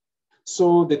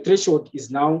 So the threshold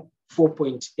is now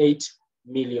 4.8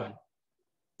 million.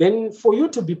 Then for you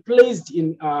to be placed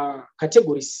in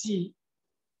category C,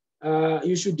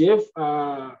 you should have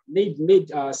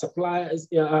made supplies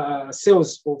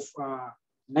sales of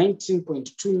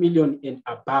 19.2 million and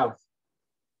above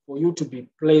for you to be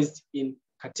placed in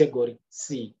category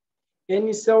C.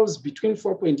 Any sales between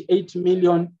 4.8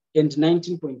 million and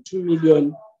 19.2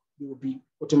 million, you will be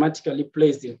automatically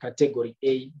placed in category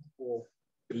A or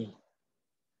B.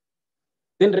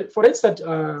 Then for registered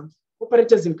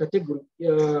operators in category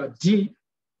D,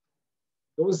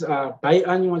 those are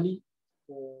biannually,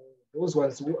 or those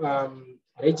ones who are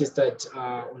registered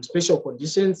on special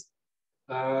conditions.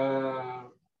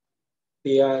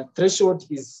 Their threshold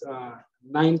is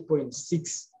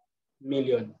 9.6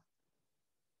 million.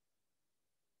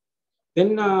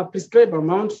 Then prescribed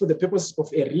amount for the purpose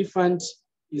of a refund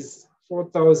is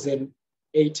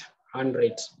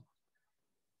 4,800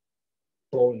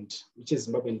 bond, which is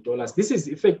Zimbabwean dollars. This is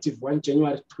effective 1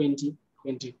 January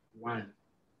 2021.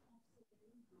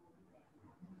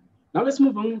 Now let's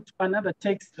move on to another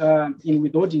tax in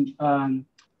withholding,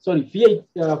 VAT,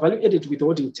 value-added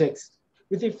withholding tax.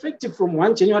 With effective from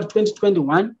 1 January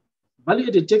 2021,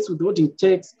 value-added tax withholding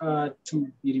tax to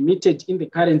be remitted in the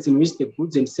currency in which the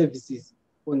goods and services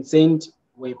concerned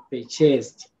were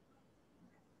purchased.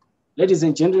 Ladies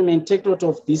and gentlemen, take note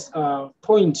of this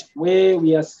point where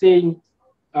we are saying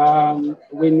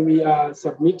when we are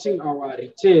submitting our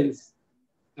returns,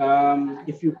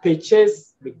 if you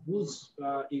purchase the goods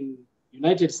in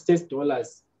United States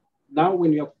dollars, now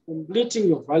when you are completing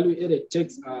your value-added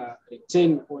tax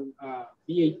return on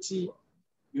VAT,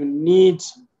 you need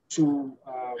to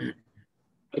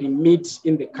remit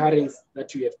in the currency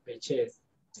that you have purchased.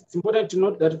 It's important to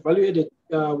note that value-added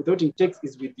withholding tax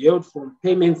is withheld from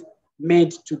payments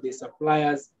made to the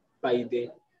suppliers by the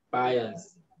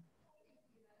buyers.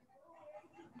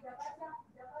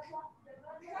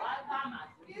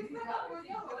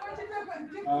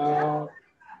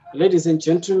 Ladies and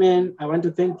gentlemen, I want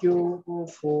to thank you all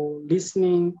for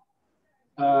listening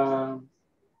to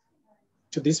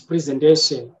this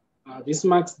presentation. This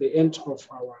marks the end of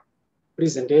our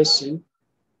presentation.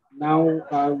 Now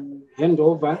I'll hand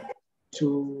over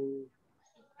to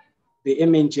the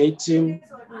M&J team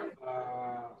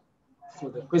for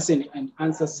the question and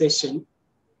answer session.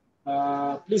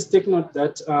 Please take note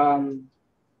that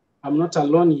I'm not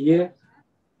alone here.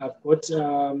 I've got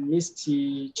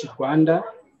Mr. Chigwanda,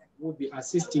 who will be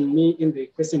assisting me in the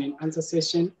question and answer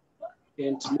session,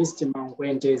 and Mr.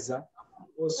 Mangwendeza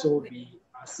will also be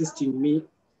assisting me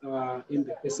in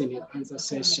the question and answer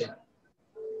session.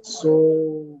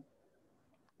 So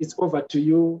it's over to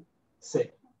you, sir.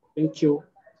 Thank you.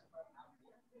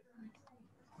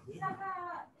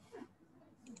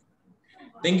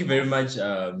 Thank you very much,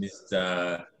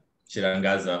 Mr.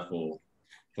 Chirangaza, for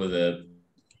the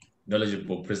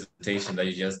knowledgeable presentation that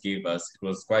you just gave us. It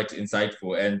was quite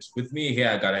insightful. And with me here,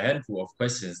 I got a handful of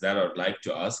questions that I would like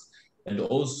to ask, and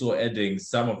also adding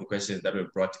some of the questions that were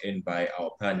brought in by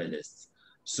our panelists.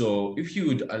 So if you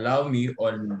would allow me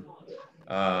on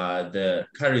the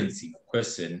currency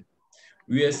question,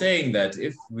 we are saying that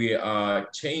if we are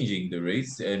changing the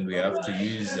rates and we have to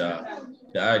use the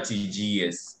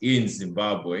RTGS in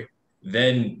Zimbabwe,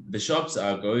 then the shops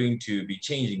are going to be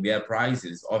changing their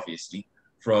prices, obviously,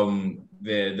 from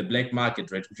the black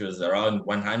market rate, which was around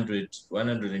 100,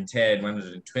 110,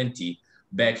 120,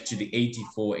 back to the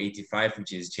 84, 85,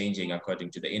 which is changing according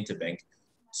to the interbank.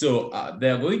 So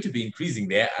they're going to be increasing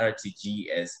their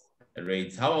RTGS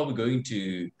rates. How are we going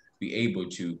to be able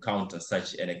to counter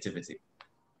such an activity?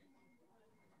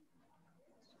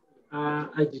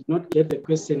 I did not get the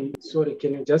question. Sorry,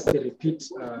 can you just repeat?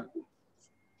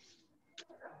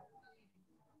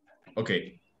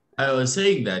 Okay. I was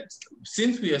saying that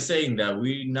since we are saying that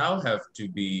we now have to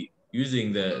be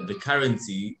using the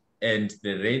currency and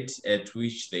the rate at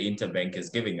which the interbank is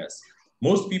giving us,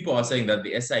 most people are saying that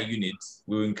the SI unit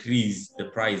will increase the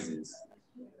prices,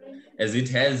 as it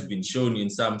has been shown in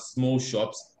some small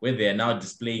shops where they are now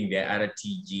displaying their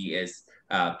RTGS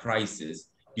prices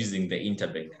using the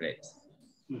interbank rate.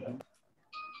 Mhm.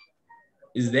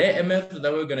 Is there a method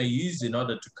that we're going to use in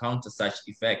order to counter such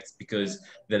effects? Because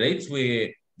the rates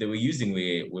they were using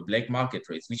were black market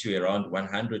rates, which were around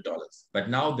 $100. But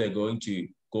now they're going to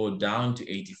go down to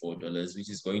 $84, which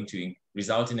is going to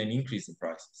result in an increase in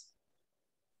prices.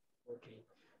 Okay.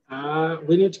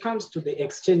 When it comes to the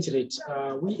exchange rate,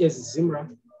 we as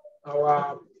ZIMRA,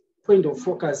 our point of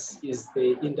focus is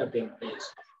the interbank rate.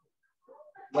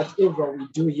 Whatever we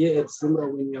do here at ZIMRA,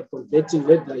 when we are converting,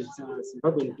 whether it's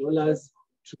Zimbabwean dollars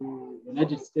to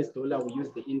United States dollar, we use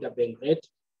the interbank rate.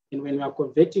 And when we are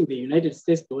converting the United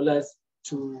States dollars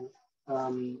to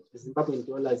Zimbabwean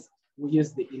dollars, we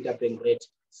use the interbank rate.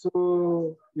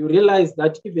 So you realize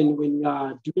that even when you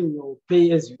are doing your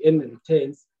pay as you earn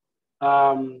returns,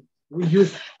 we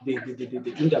use the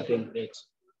interbank rate.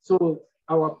 So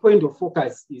our point of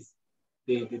focus is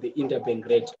the interbank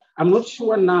rate. I'm not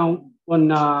sure now on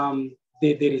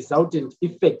the resultant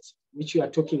effect, which you are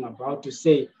talking about, to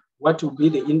say what will be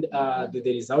the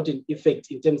resultant effect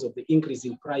in terms of the increase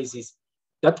in prices.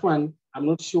 That one, I'm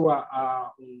not sure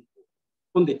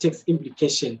on the tax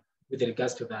implication with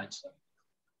regards to that.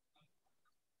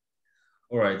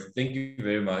 All right, thank you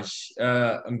very much.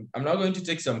 I'm now going to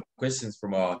take some questions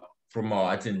from our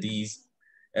attendees.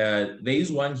 There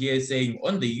is one here saying,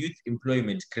 on the youth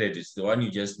employment credits, the one you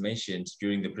just mentioned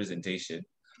during the presentation,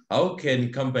 how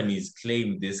can companies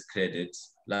claim this credit,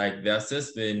 like the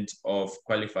assessment of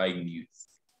qualifying youth?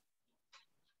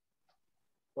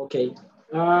 Okay.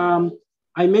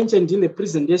 I mentioned in the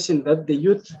presentation that the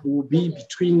youth will be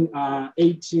between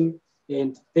 18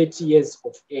 and 30 years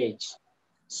of age.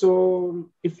 So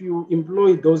if you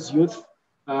employ those youth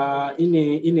in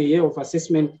a year of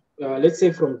assessment, let's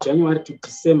say from January to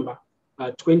December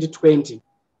 2020,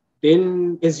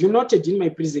 then as you noted in my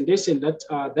presentation that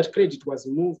that credit was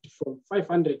moved from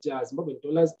 500 Zimbabwean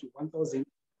dollars to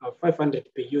 1,500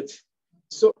 per youth.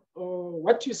 So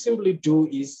what you simply do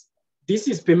is, this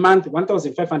is per month,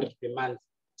 1,500 per month.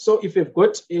 So if you've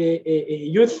got a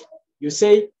youth, you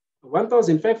say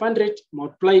 1,500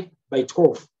 multiplied by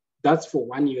 12. That's for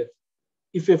one youth.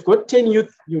 If you've got 10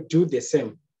 youth, you do the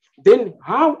same. Then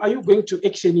how are you going to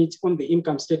action it on the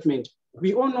income statement?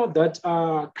 We all know that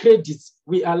credits,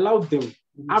 we allow them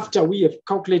after we have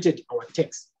calculated our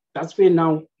tax. That's where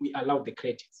now we allow the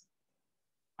credits.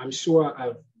 I'm sure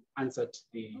I've answered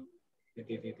the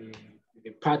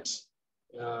part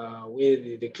where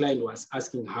the client was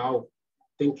asking how.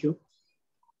 Thank you.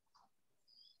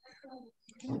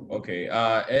 Okay,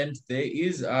 and there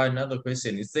is another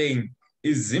question. It's saying,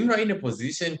 is ZIMRA in a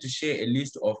position to share a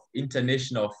list of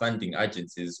international funding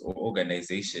agencies or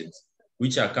organizations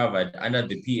which are covered under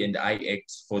the P&I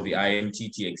Act for the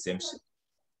IMTT exemption?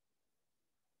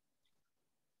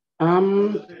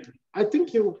 I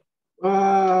think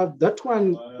that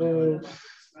one,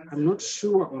 I'm not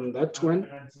sure on that one.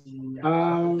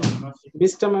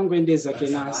 Mr. Mangwendeza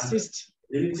can assist.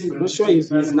 I'm not sure if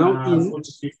he's now in.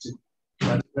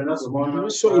 I'm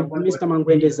not sure if Mr.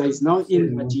 Mangwendeza is now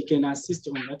in, but he can assist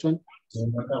on that one.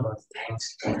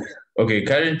 Okay,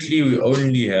 currently we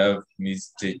only have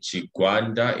Mr.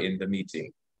 Chigwanda in the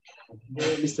meeting.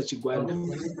 Mr. Chigwanda.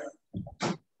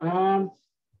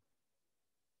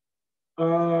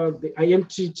 The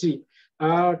IMTT.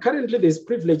 Currently, there's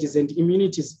Privileges and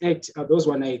Immunities Act. Those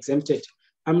one are exempted.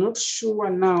 I'm not sure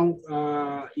now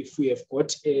if we have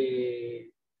got a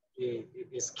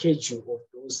schedule of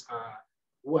those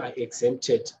who are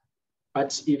exempted.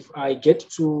 But if I get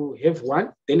to have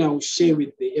one, then I will share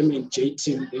with the M&J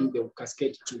team, then they will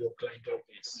cascade to your client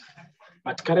office.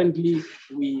 But currently,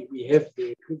 we have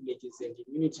the Privileges and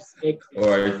Immunities Act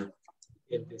and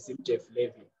the ZIMJEF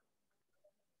levy.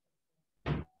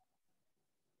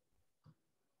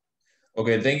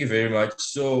 Okay, thank you very much.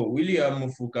 So, William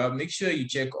Mufuka, make sure you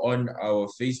check on our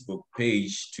Facebook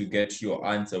page to get your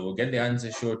answer. We'll get the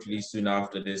answer shortly, soon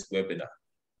after this webinar.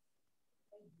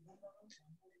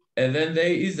 And then there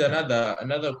is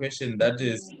another question, that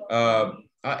is, are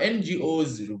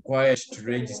NGOs required to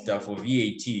register for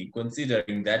VAT,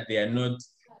 considering that they are not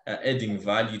adding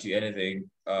value to anything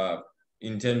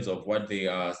in terms of what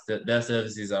their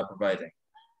services are providing?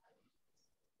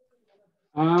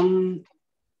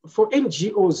 For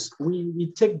NGOs,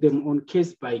 we take them on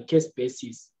case-by-case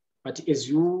basis. But as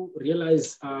you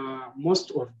realize,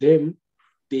 most of them,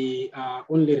 they are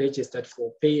only registered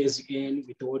for pay-as-you-earn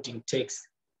withholding tax.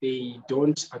 They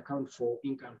don't account for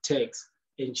income tax,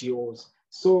 NGOs.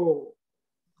 So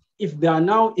if they are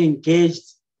now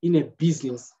engaged in a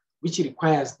business which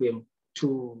requires them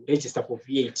to register for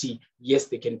VAT, yes,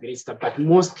 they can be registered, but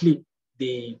mostly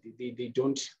they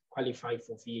don't qualify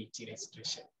for VAT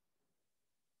registration.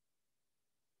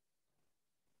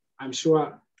 I'm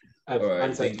sure I've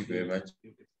answered. Thank you very much.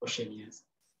 The question, yes.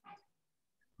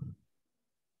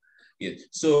 Yes.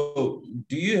 So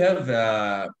do you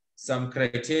have some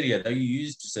criteria that you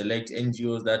use to select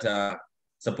NGOs that are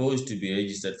supposed to be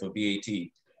registered for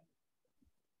VAT?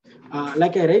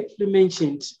 Like I rightly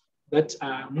mentioned, that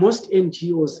most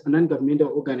NGOs, non-governmental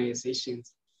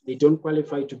organizations, they don't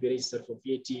qualify to be registered for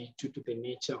VAT due to the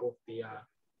nature of their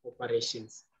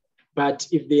operations. But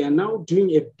if they are now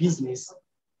doing a business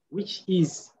which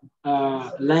is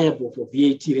liable for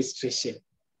VAT registration,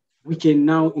 we can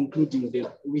now include them.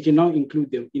 We can now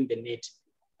include them in the net.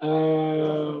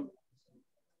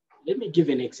 Let me give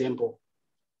an example.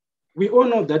 We all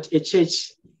know that a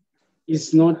church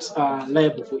is not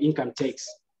liable for income tax,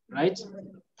 right?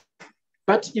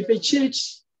 But if a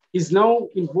church is now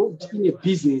involved in a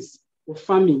business of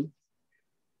farming,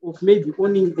 of maybe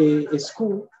owning a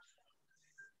school,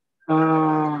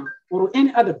 or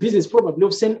any other business, probably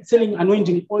of selling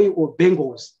anointing oil or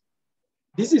bangles,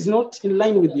 this is not in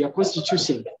line with their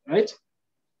constitution, right?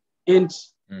 And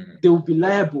they will be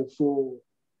liable for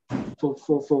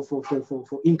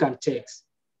income tax.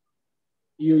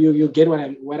 You get what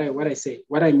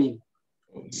I mean.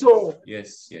 So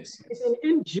yes. It's an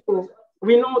NGO.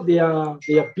 We know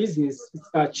their business. It's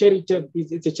a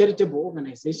charitable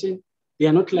organization. They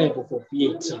are not liable for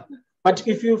VAT. But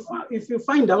if you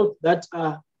find out that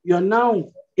you are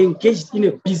now engaged in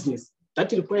a business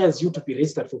that requires you to be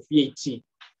registered for VAT,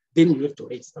 then you have to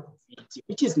register for VAT,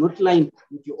 which is not in line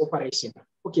with your operation.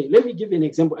 Okay, let me give you an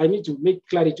example. I need to make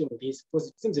clarity on this because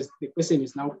it seems the question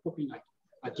is now popping up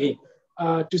again.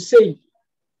 To say,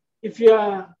 if you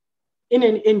are in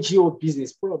an NGO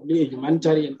business, probably a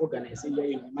humanitarian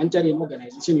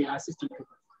organization, you are assisting people,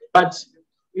 but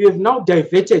you have now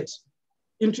diverted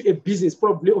into a business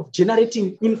probably of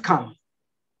generating income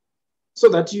so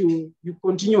that you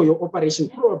continue your operation.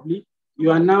 Probably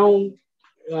you are now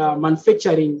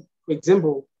manufacturing, for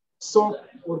example, soap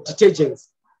or detergents,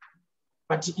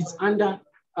 but it's under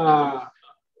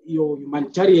your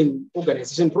humanitarian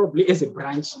organization, probably as a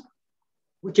branch.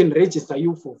 We can register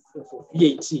you for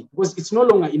VAT because it's no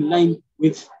longer in line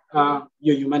with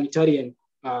your humanitarian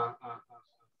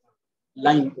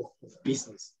line of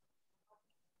business.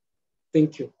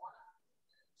 Thank you.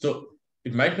 So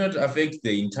it might not affect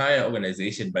the entire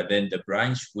organization, but then the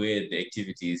branch where the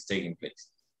activity is taking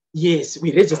place. Yes,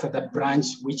 we register that branch,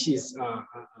 which is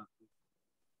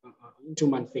into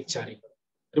manufacturing.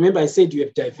 Remember, I said you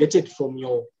have diverted from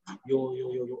your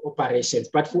operations,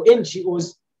 but for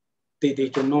NGOs, they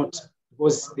cannot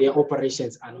because their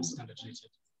operations are not standard rated.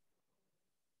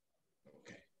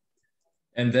 Okay.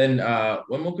 And then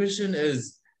one more question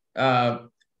is,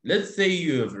 let's say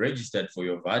you have registered for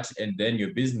your VAT and then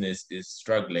your business is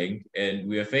struggling and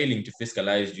we are failing to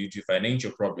fiscalize due to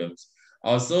financial problems.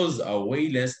 Our sales are way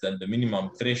less than the minimum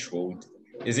threshold.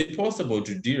 Is it possible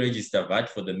to deregister VAT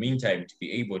for the meantime to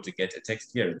be able to get a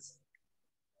tax clearance?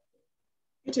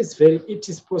 It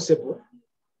is possible.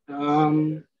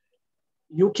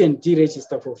 You can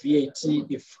deregister for VAT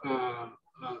if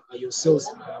your sales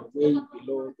are way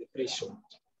below the threshold.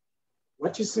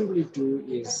 What you simply do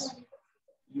is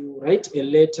you write a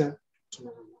letter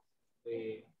to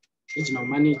the regional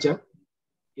manager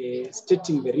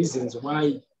stating the reasons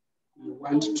why you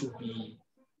want to be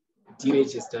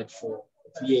deregistered for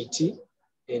VAT,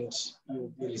 and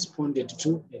you be responded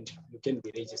to, and you can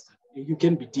be registered. You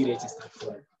can be deregistered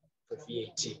for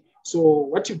VAT. So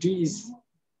what you do is,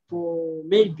 for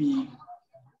maybe,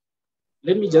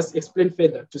 let me just explain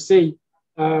further to say,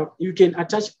 you can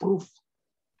attach proof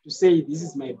to say, this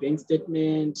is my bank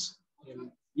statement,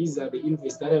 and these are the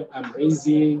invoices that I'm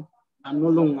raising. I'm no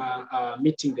longer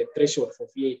meeting the threshold for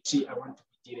VAT. I want to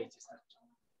be deregistered.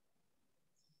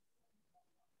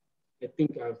 I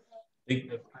think I've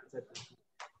answered that.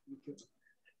 Thank you.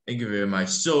 Thank you very much.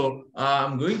 So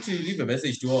I'm going to leave a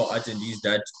message to our attendees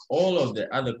that all of the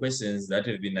other questions that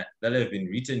have been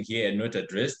written here and not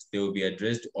addressed, they will be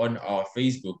addressed on our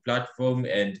Facebook platform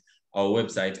and our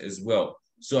website as well.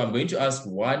 So I'm going to ask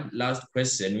one last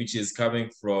question, which is coming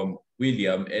from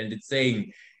William, and it's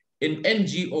saying, in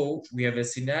NGO, we have a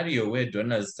scenario where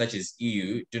donors such as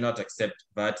EU do not accept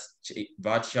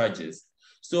VAT charges.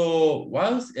 So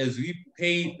whilst as we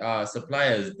pay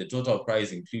suppliers, the total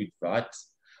price includes VAT,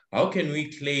 how can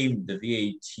we claim the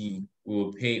VAT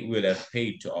we'll have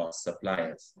paid to our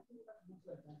suppliers?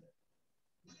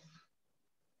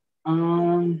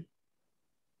 I'm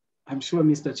sure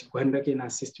Mr. Chigwanda can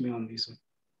assist me on this one.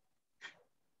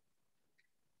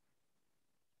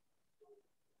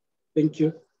 Thank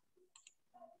you.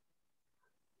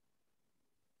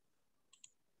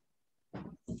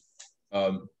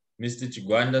 Mr.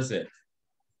 Chigwanda said.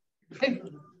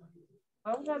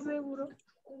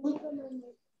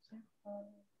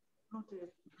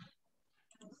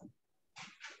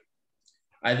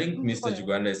 I think Mr.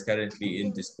 Chigwanda is currently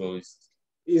indisposed.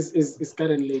 Is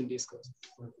currently indisposed.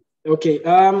 Okay.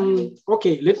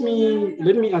 Okay. Let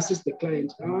me assist the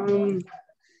client.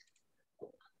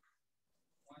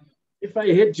 If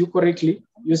I heard you correctly,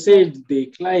 you said the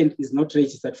client is not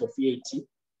registered for VAT.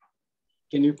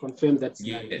 Can you confirm that?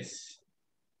 Yes.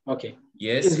 Okay.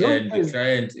 Yes, and the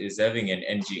client is having an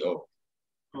NGO.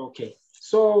 Okay.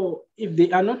 So if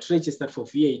they are not registered for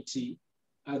VAT,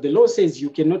 the law says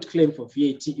you cannot claim for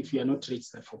VAT if you are not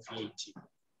registered for VAT.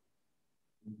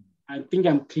 I think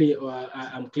I'm clear.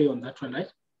 I'm clear on that one,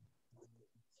 right?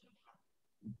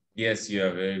 Yes, you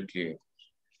are very clear.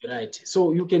 Right.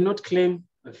 So you cannot claim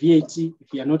VAT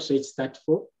if you are not registered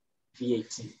for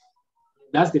VAT.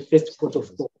 That's the first port of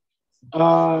call.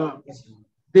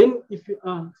 Then if you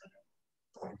are,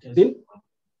 then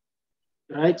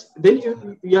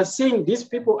you are saying these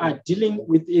people are dealing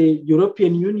with a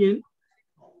European Union,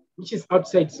 which is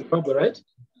outside Zimbabwe, right?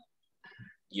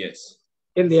 Yes.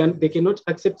 And they cannot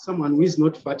accept someone who is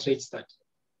not VAT registered.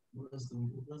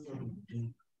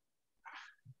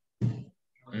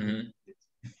 Mm-hmm.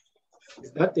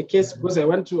 Is that the case? Because I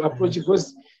want to approach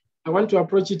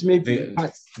it maybe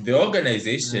the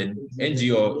organization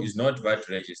NGO is not VAT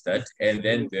registered, and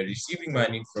then they're receiving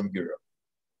money from Europe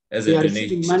as a donation.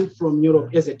 Receiving money from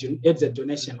Europe as a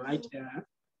donation, right?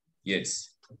 Yes.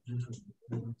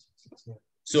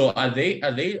 So are they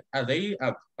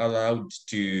allowed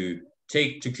to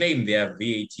claim their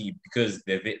VAT because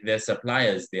their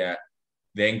suppliers they're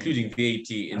including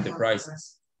VAT in the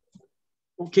prices?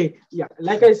 Okay, yeah,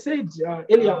 like I said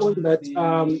earlier on that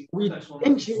with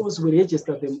NGOs, we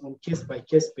register them on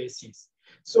case-by-case basis.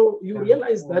 So you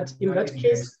realize that in that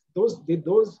case, those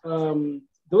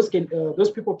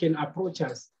people can approach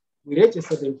us. We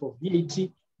register them for VAT,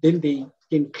 then they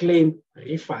can claim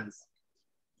refunds.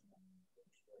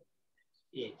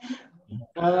 Yeah.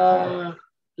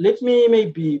 Let me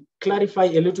maybe clarify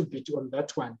a little bit on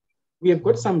that one. We have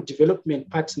got some development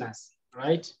partners,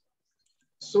 right?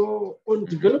 So on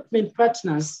development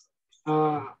partners,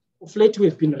 of late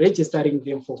we've been registering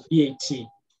them for VAT.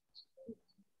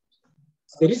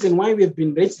 The reason why we've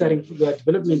been registering for the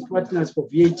development partners for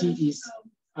VAT is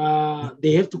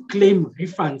they have to claim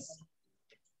refunds.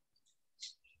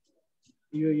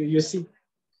 You see?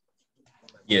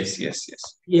 Yes.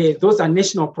 Yeah, those are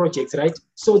national projects, right?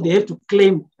 So they have to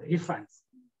claim refunds.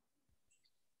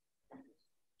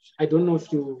 I don't know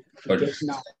if you get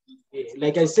now.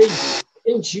 Like I said,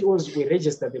 NGOs, we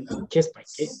register them on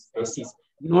case-by-case basis,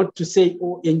 not to say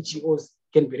all NGOs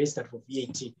can be registered for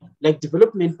VAT. Like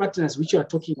development partners, which you are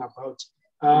talking about,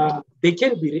 they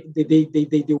can be,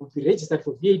 they will be registered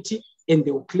for VAT and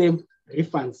they will claim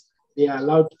refunds. They are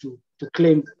allowed to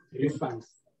claim refunds.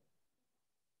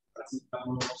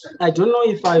 I don't know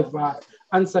if I've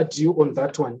answered you on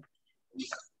that one.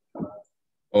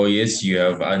 Oh, yes, you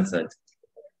have answered.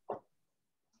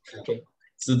 Okay.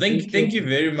 So thank you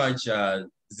very much,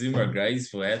 ZIMRA guys,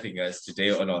 for having us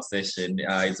today on our session.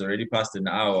 It's already past an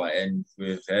hour and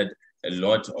we've had a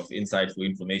lot of insightful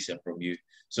information from you.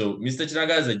 So Mr.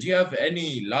 Chinagaza, do you have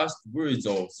any last words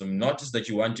or some notice that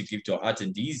you want to give to our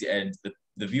attendees and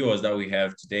the viewers that we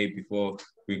have today before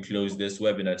we close this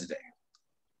webinar today?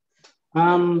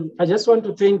 I just want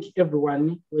to thank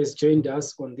everyone who has joined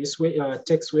us on this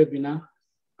tax webinar.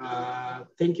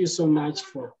 Thank you so much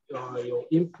for your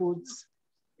inputs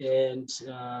and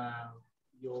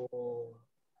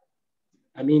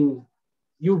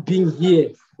you being here,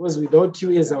 because without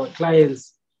you as our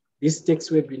clients, this tax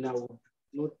webinar would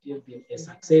not have been a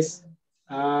success.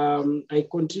 We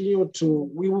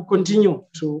will continue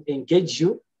to engage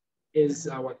you as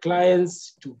our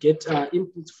clients to get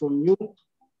inputs from you,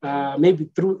 maybe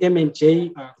through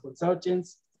M&J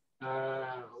consultants.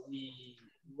 We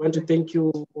want to thank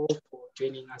you all for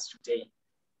joining us today.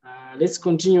 Let's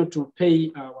continue to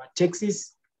pay our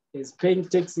taxes, as paying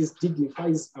taxes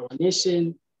dignifies our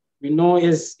nation. We know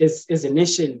as a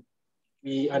nation,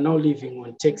 we are now living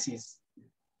on taxes.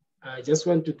 I just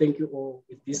want to thank you all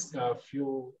with these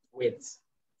few words.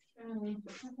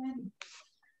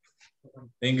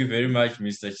 Thank you very much,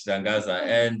 Mr. Chitangaza.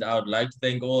 And I would like to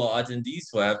thank all our attendees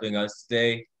for having us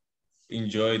today.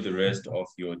 Enjoy the rest of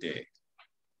your day.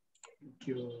 Thank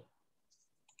you.